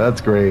me there. That's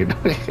great.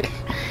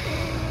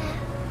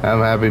 I'm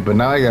happy, but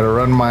now I gotta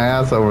run my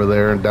ass over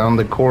there and down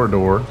the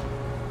corridor.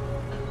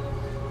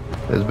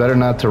 It's better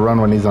not to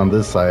run when he's on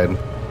this side.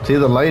 See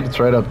the light? It's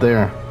right up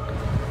there.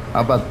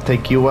 I'm about to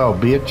take you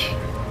out, bitch.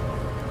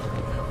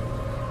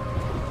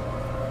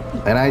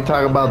 And I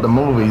talk about the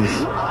movies.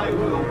 I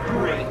will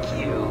break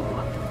you.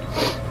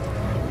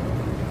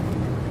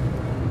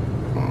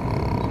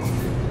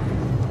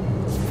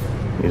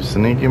 You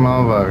sneaky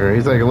motherfucker.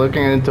 He's like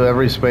looking into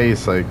every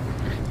space. Like,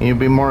 can you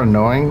be more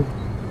annoying?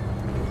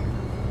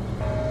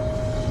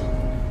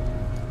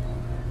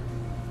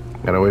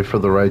 Gotta wait for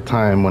the right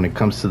time when it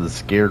comes to the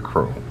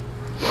Scarecrow.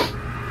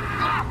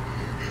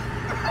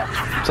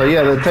 So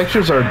yeah, the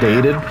textures are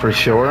dated for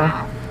sure,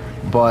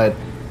 but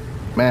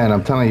man,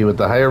 I'm telling you, with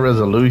the higher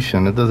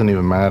resolution, it doesn't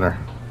even matter.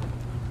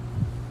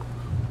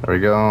 There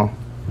we go.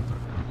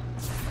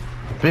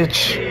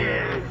 Bitch.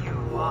 Here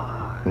you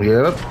are.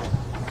 Yep.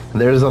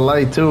 There's a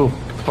light too.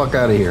 Get the fuck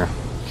out of here.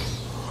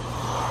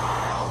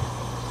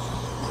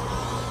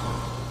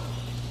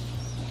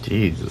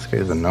 Jeez, this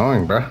guy's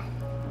annoying, bruh.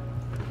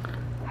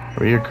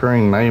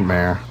 Reoccurring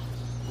nightmare.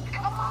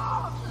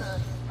 How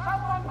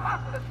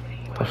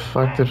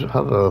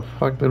the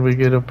fuck did we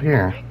get up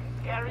here?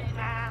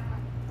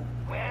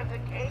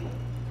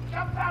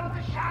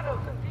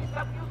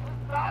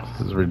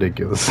 This is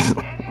ridiculous.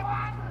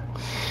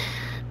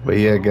 But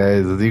yeah,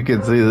 guys, as you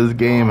can see, this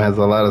game has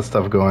a lot of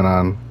stuff going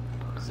on.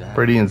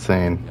 Pretty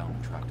insane.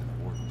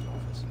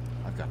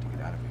 I've got to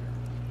get out of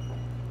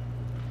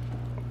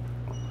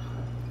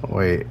here.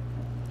 Wait,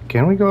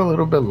 can we go a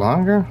little bit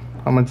longer?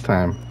 How much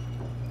time?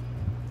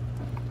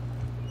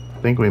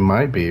 I think we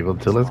might be able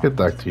to. Let's get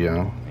Dr.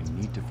 Young. I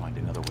need to find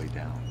another way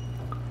down.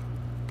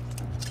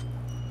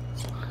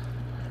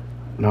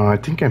 No, I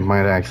think I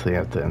might actually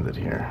have to end it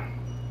here.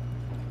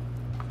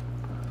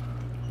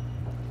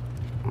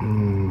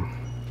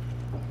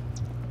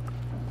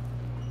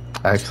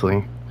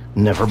 Actually,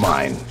 never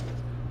mind.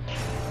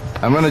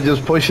 I'm gonna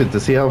just push it to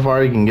see how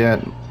far I can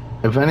get.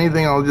 If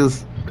anything, I'll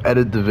just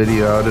edit the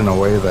video out in a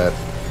way that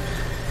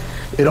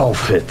it all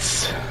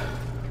fits.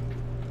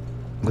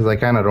 Because I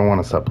kind of don't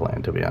want to stop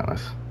playing, to be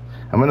honest.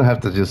 I'm gonna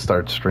have to just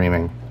start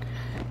streaming.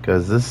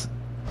 Because this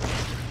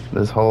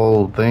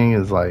whole thing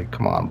is like,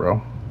 come on,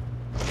 bro.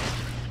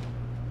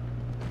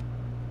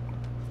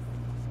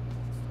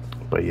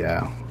 But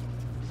yeah.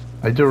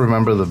 I do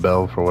remember the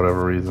bell for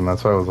whatever reason.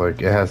 That's why I was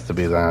like, it has to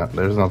be that.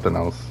 There's nothing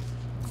else.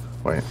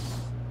 Wait.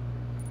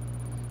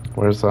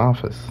 Where's the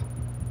office?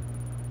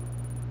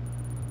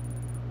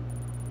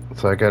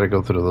 So I gotta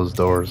go through those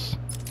doors.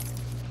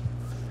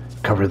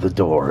 Cover the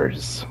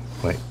doors.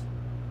 Wait.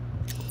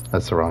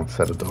 That's the wrong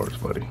set of doors,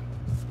 buddy.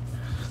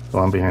 The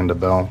one behind the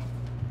bell.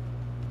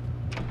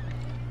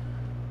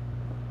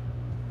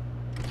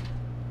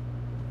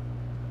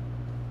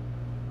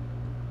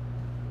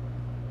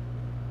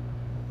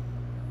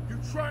 You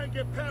try and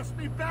get past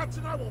me, Bats,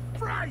 and I will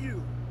fry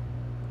you!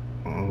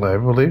 I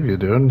believe you,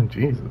 dude.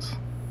 Jesus.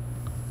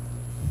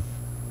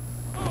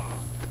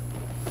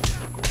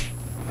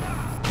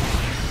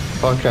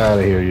 Fuck out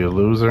of here, you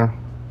loser.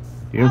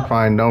 You can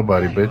find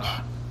nobody, bitch.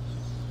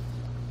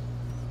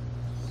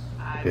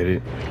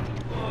 Idiot.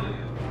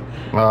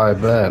 Oh, I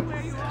bet.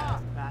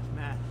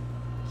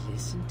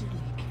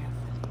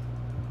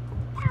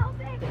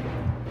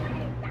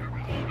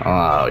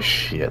 Oh,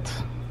 shit.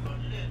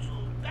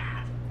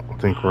 I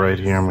think right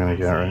here, I'm gonna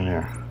get right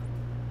here.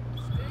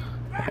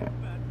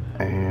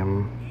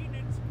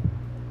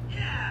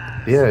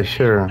 Yeah,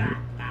 sure.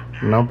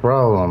 No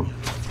problem.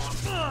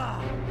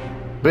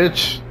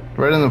 Bitch!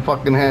 Right in the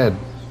fucking head.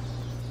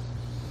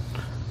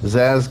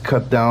 Zaz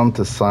cut down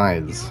to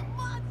size.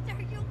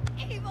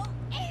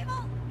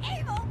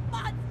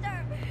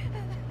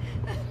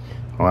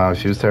 Wow,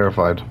 she was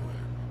terrified.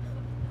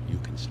 You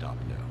can stop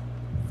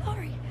now.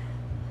 Sorry.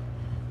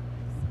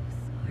 So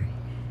sorry.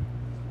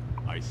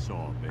 I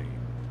saw Bane.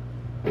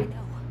 I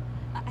know.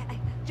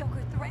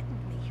 Joker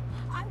threatened me.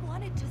 I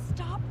wanted to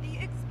stop the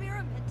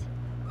experiment.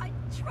 I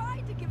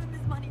tried to give him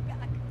his money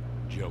back.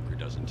 Joker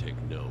doesn't take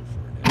no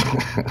for an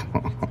answer.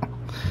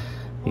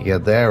 You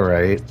get that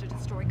right. To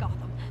destroy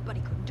Gotham, but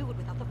he couldn't do it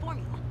without the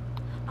formula.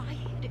 I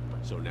hid it,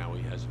 but So now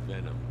he has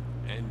Venom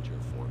and your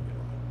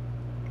formula.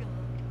 God,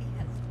 he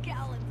has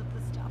gallons of the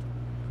stuff.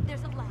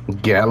 There's a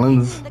lab.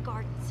 Gallons? In the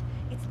gardens.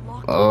 It's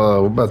locked.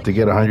 Oh, we're about to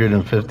get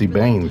 150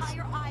 Banes.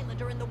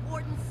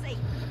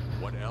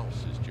 What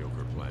else is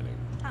Joker planning?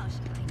 How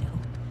should I know?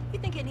 You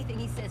think anything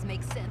he says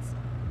makes sense?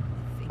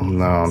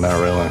 No, not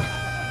really.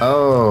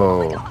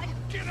 Oh.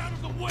 Get out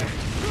of the way!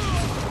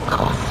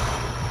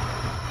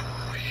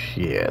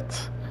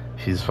 Shit.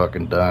 She's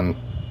fucking done.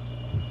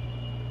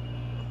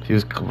 She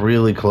was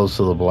really close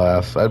to the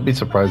blast. I'd be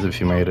surprised if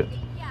she made it.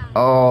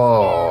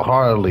 Oh,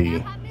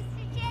 Harley.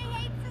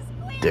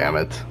 Damn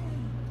it.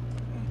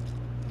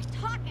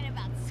 Talking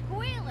about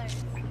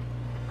squealers.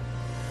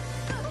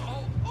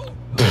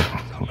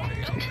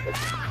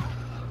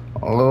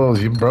 Oh,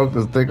 she broke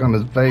the stick on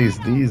his face.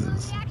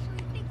 Jesus.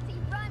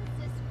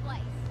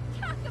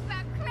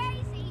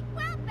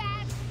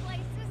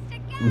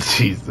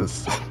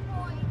 Jesus.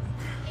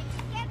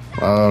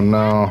 Oh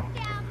no.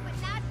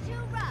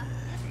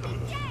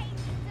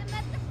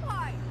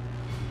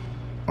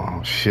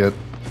 Oh shit.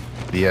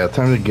 Yeah,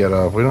 time to get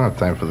off. We don't have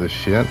time for this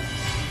shit.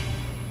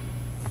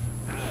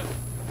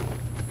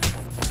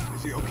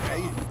 Is he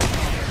okay?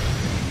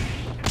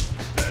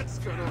 That's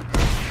gonna...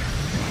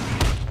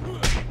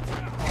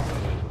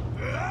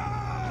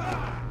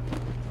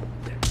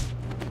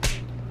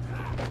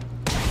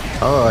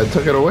 Oh, I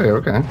took it away.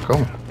 Okay,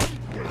 cool.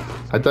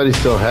 I thought he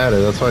still had it.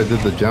 That's why I did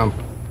the jump.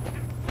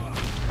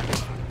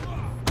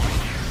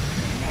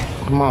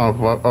 Come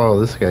on. Oh,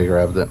 this guy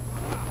grabbed it.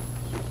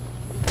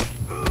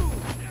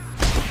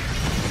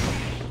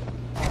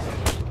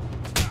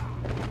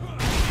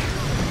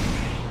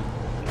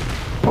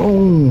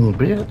 Boom,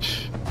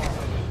 bitch.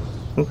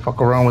 Don't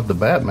fuck around with the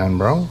Batman,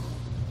 bro.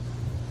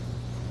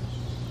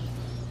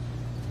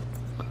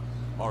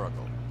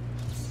 Oracle,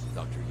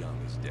 Dr. Young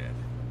is dead.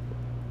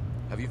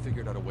 Have you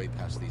figured out a way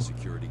past these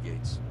security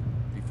gates?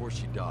 Before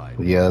she died,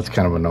 Yeah, that's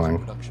kind of annoying.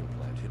 Production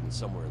plant hidden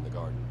somewhere in the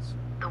gardens.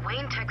 The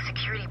Wayne Tech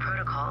security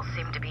protocols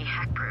seem to be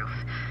hack-proof.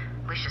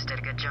 Lucius did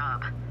a good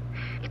job.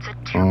 It's a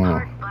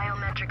two-part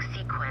biometric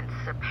sequence,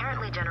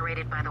 apparently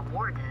generated by the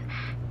Warden,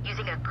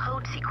 using a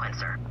code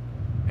sequencer.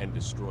 And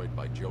destroyed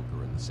by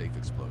Joker in the safe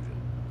explosion.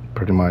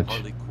 Pretty much.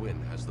 Harley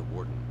Quinn has the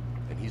Warden,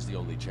 and he's the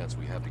only chance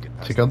we have to get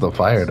past. Check out the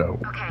fire, though.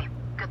 Okay,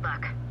 good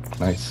luck.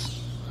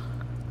 Nice.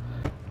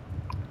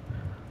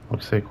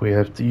 Looks like we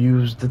have to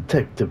use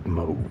detective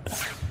mode.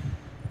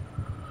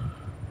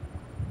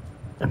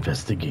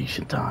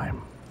 Investigation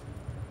time.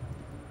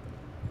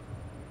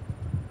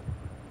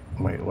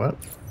 Wait, what?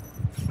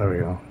 There we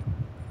go.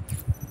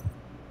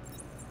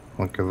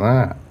 Look at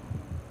that.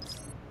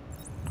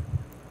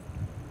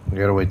 We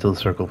gotta wait till the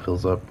circle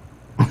fills up.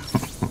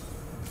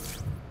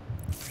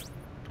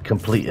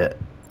 Complete it.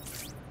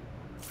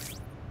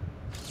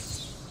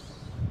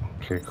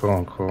 Okay,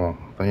 cool.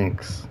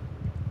 Thanks.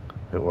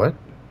 Wait, what?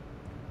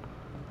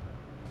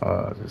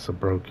 It's a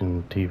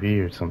broken TV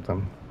or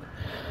something.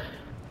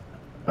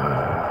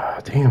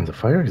 Damn, the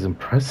fire is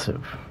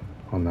impressive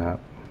on that.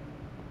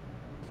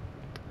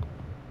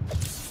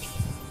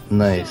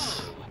 Nice.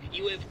 So,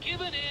 you have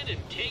given in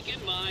and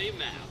taken my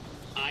map.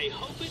 I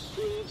hope it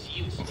proves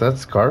useful. Is that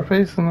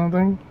Scarface and that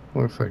thing?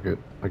 Looks like it,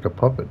 like a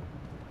puppet.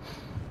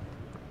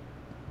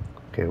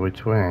 Okay,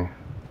 which way?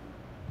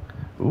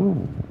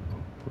 Ooh,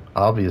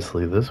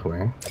 obviously this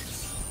way.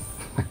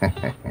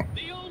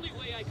 The only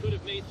way I could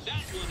have made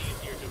that one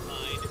easier to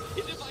find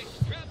is if I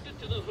strapped it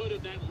to the hood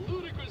of that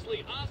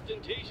ludicrously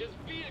ostentatious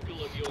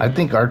vehicle of yours. I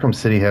think Arkham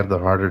City had the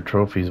harder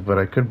trophies, but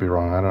I could be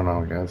wrong. I don't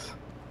know, guys.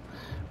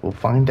 We'll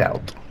find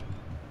out.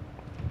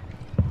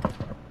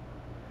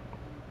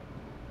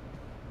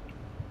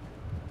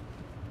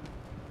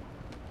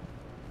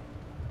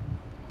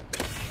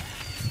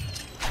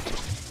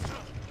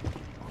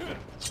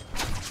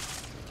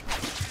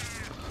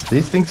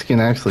 These things can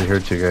actually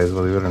hurt you guys,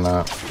 believe it or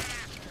not.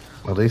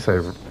 At least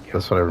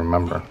that's what I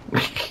remember.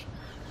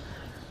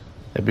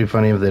 It'd be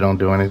funny if they don't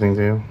do anything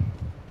to you.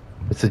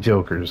 It's the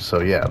Jokers, so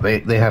yeah,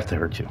 they have to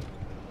hurt you.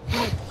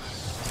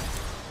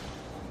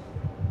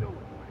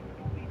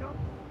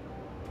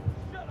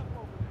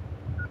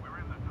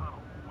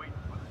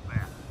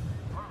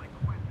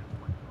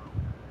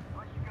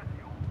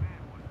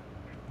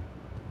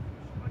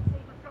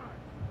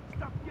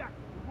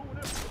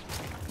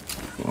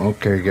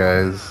 Okay,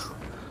 guys.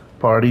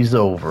 Party's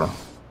over.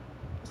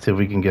 Let's see if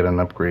we can get an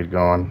upgrade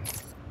going.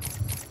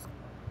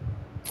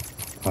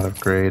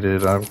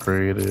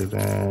 Upgraded,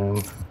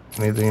 and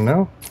anything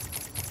new?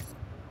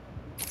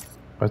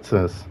 What's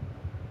this?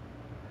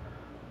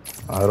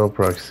 Auto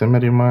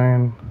proximity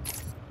mine.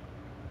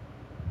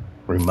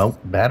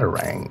 Remote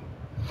batarang.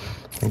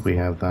 I think we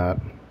have that.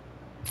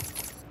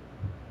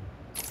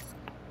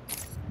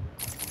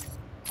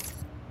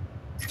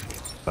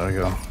 There we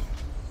go.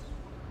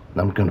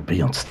 I'm gonna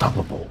be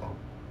unstoppable.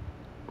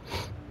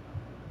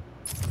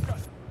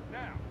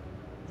 Now,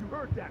 you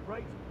heard that,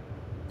 right?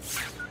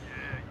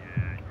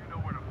 Yeah, you know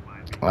where to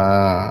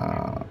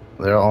find me.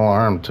 They're all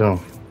armed too.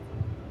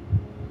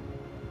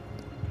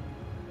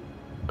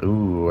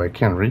 Ooh, I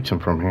can't reach them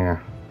from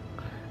here.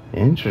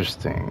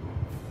 Interesting.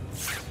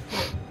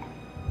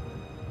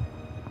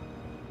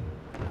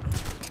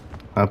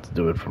 I have to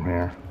do it from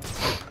here.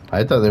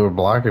 I thought they were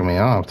blocking me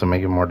off to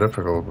make it more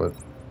difficult, but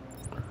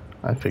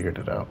I figured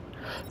it out.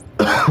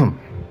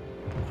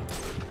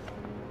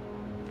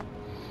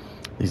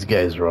 These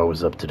guys are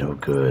always up to no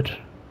good.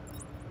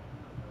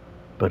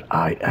 But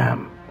I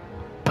am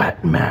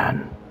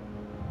Batman.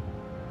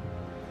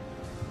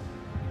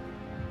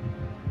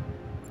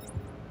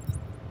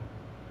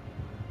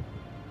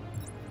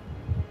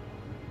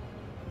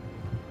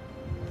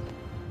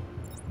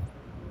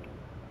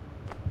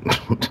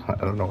 I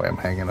don't know why I'm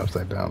hanging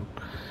upside down.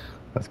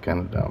 That's kind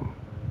of dumb.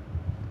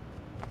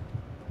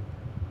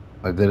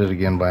 I did it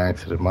again by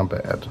accident, my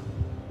bad.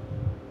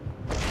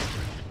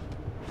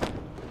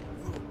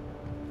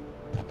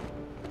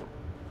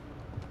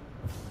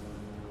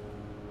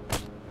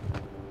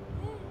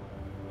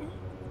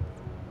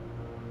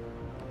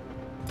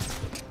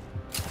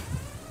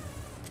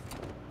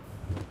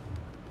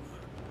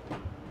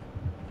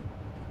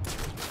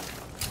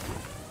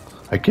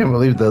 I can't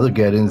believe the other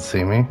guy didn't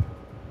see me.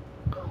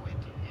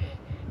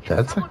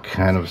 That's a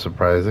kind of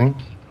surprising.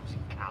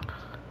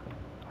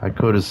 I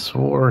could have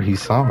swore he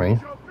saw me.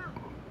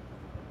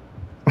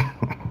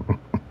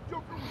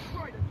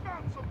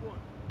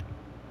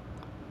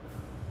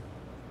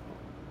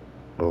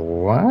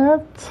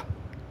 What?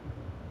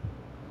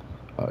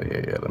 Oh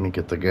yeah, let me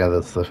get the guy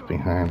that's left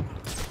behind.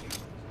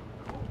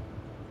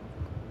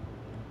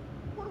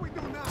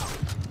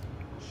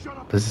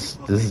 This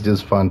is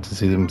just fun to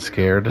see them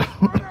scared.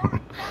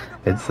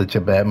 It's such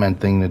a Batman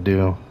thing to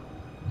do.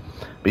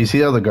 But you see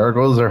how the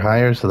gargoyles are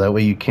higher, so that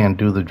way you can't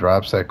do the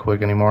drops that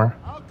quick anymore?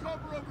 I'll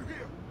cover over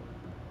here.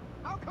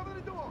 I'll cover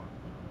the door.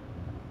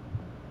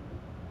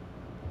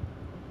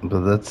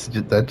 But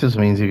that just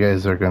means you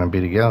guys are gonna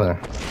be together.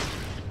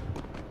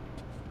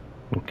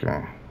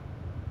 Okay.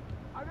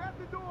 I'm at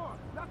the door.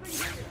 Nothing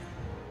here.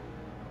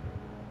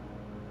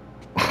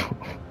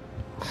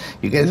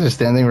 You guys are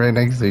standing right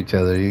next to each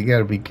other. You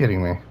gotta be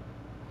kidding me.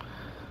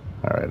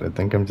 Alright, I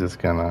think I'm just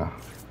gonna...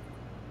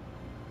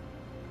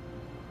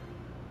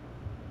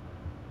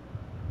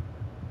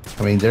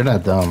 I mean, they're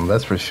not dumb,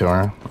 that's for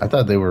sure. I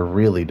thought they were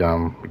really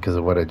dumb because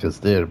of what I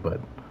just did, but...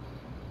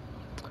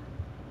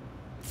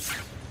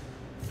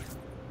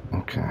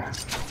 Okay.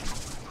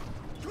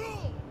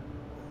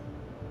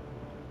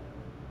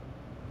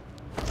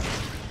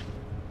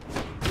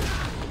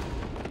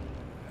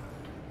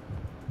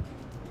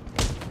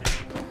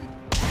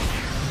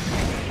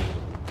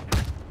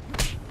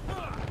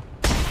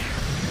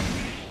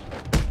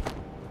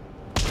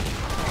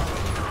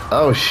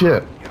 Oh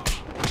shit.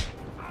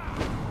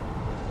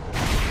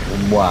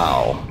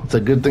 Wow. It's a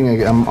good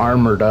thing I'm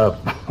armored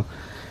up,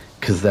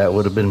 because that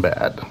would have been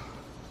bad.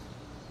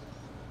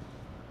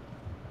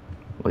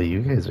 Well,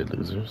 you guys are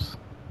losers.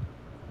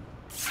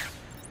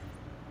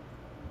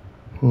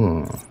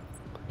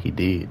 He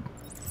did.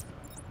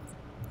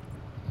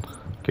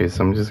 Okay,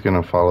 so I'm just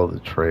gonna follow the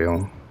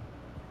trail.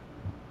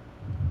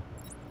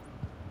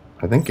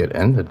 I think it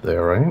ended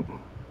there, right?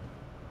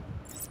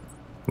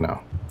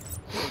 No.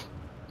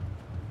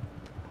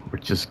 We're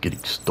just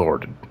getting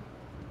started.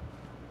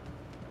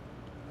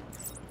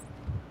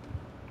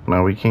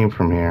 No, we came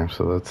from here,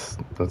 so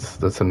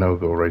that's a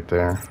no-go right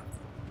there.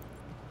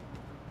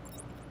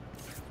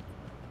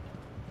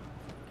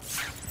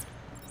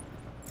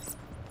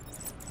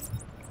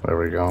 There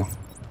we go.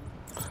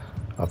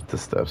 Up the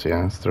steps,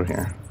 yeah, it's through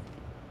here.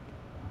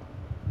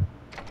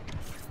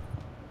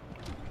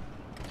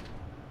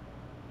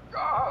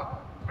 Oh,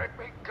 let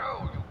me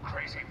go, you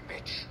crazy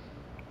bitch.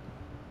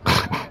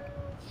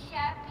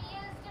 Sharpie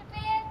used a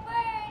bad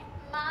word.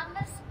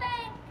 Mama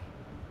spank.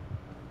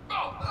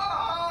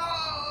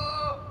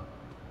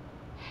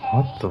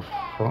 What the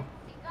fuck?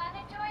 You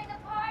gonna join the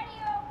party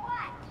or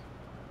what?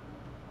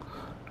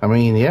 I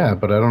mean, yeah,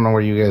 but I don't know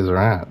where you guys are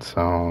at,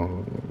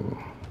 so...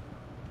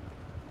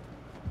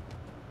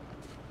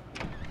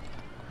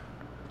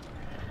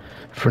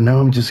 For now,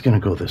 I'm just gonna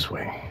go this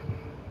way.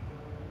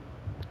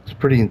 It's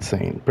pretty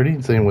insane. Pretty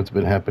insane what's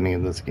been happening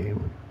in this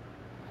game.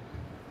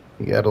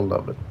 You gotta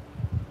love it.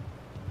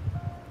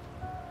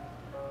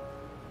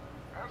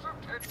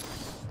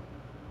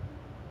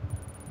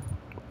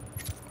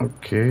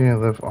 Okay, I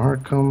left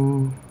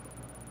Arkham.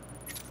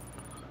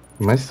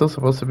 Am I still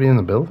supposed to be in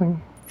the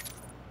building?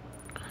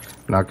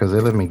 No, because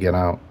they let me get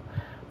out.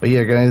 But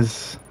yeah,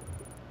 guys,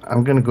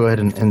 I'm gonna go ahead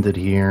and end it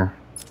here.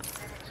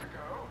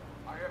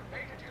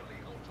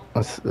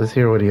 Let's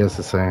hear what he has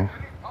to say.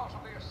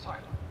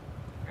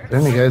 Is there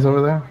any guys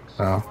over there?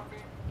 No.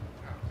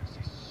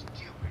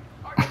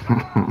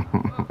 Anyone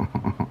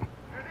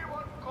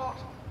caught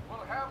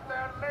will have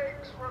their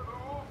legs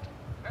removed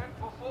and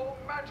perform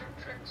magic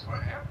tricks for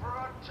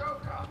Emperor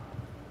Joker.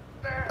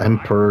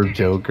 Emperor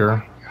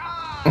Joker.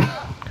 You're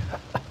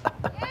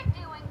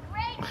doing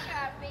great,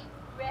 Sharpie.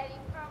 Ready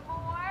for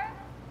more?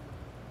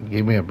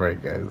 Give me a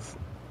break, guys.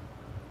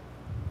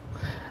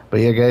 But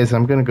yeah, guys,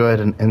 I'm going to go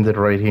ahead and end it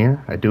right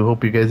here. I do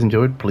hope you guys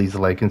enjoyed. Please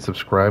like and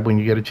subscribe when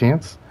you get a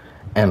chance.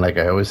 And like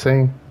I always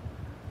say,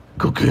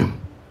 cook him.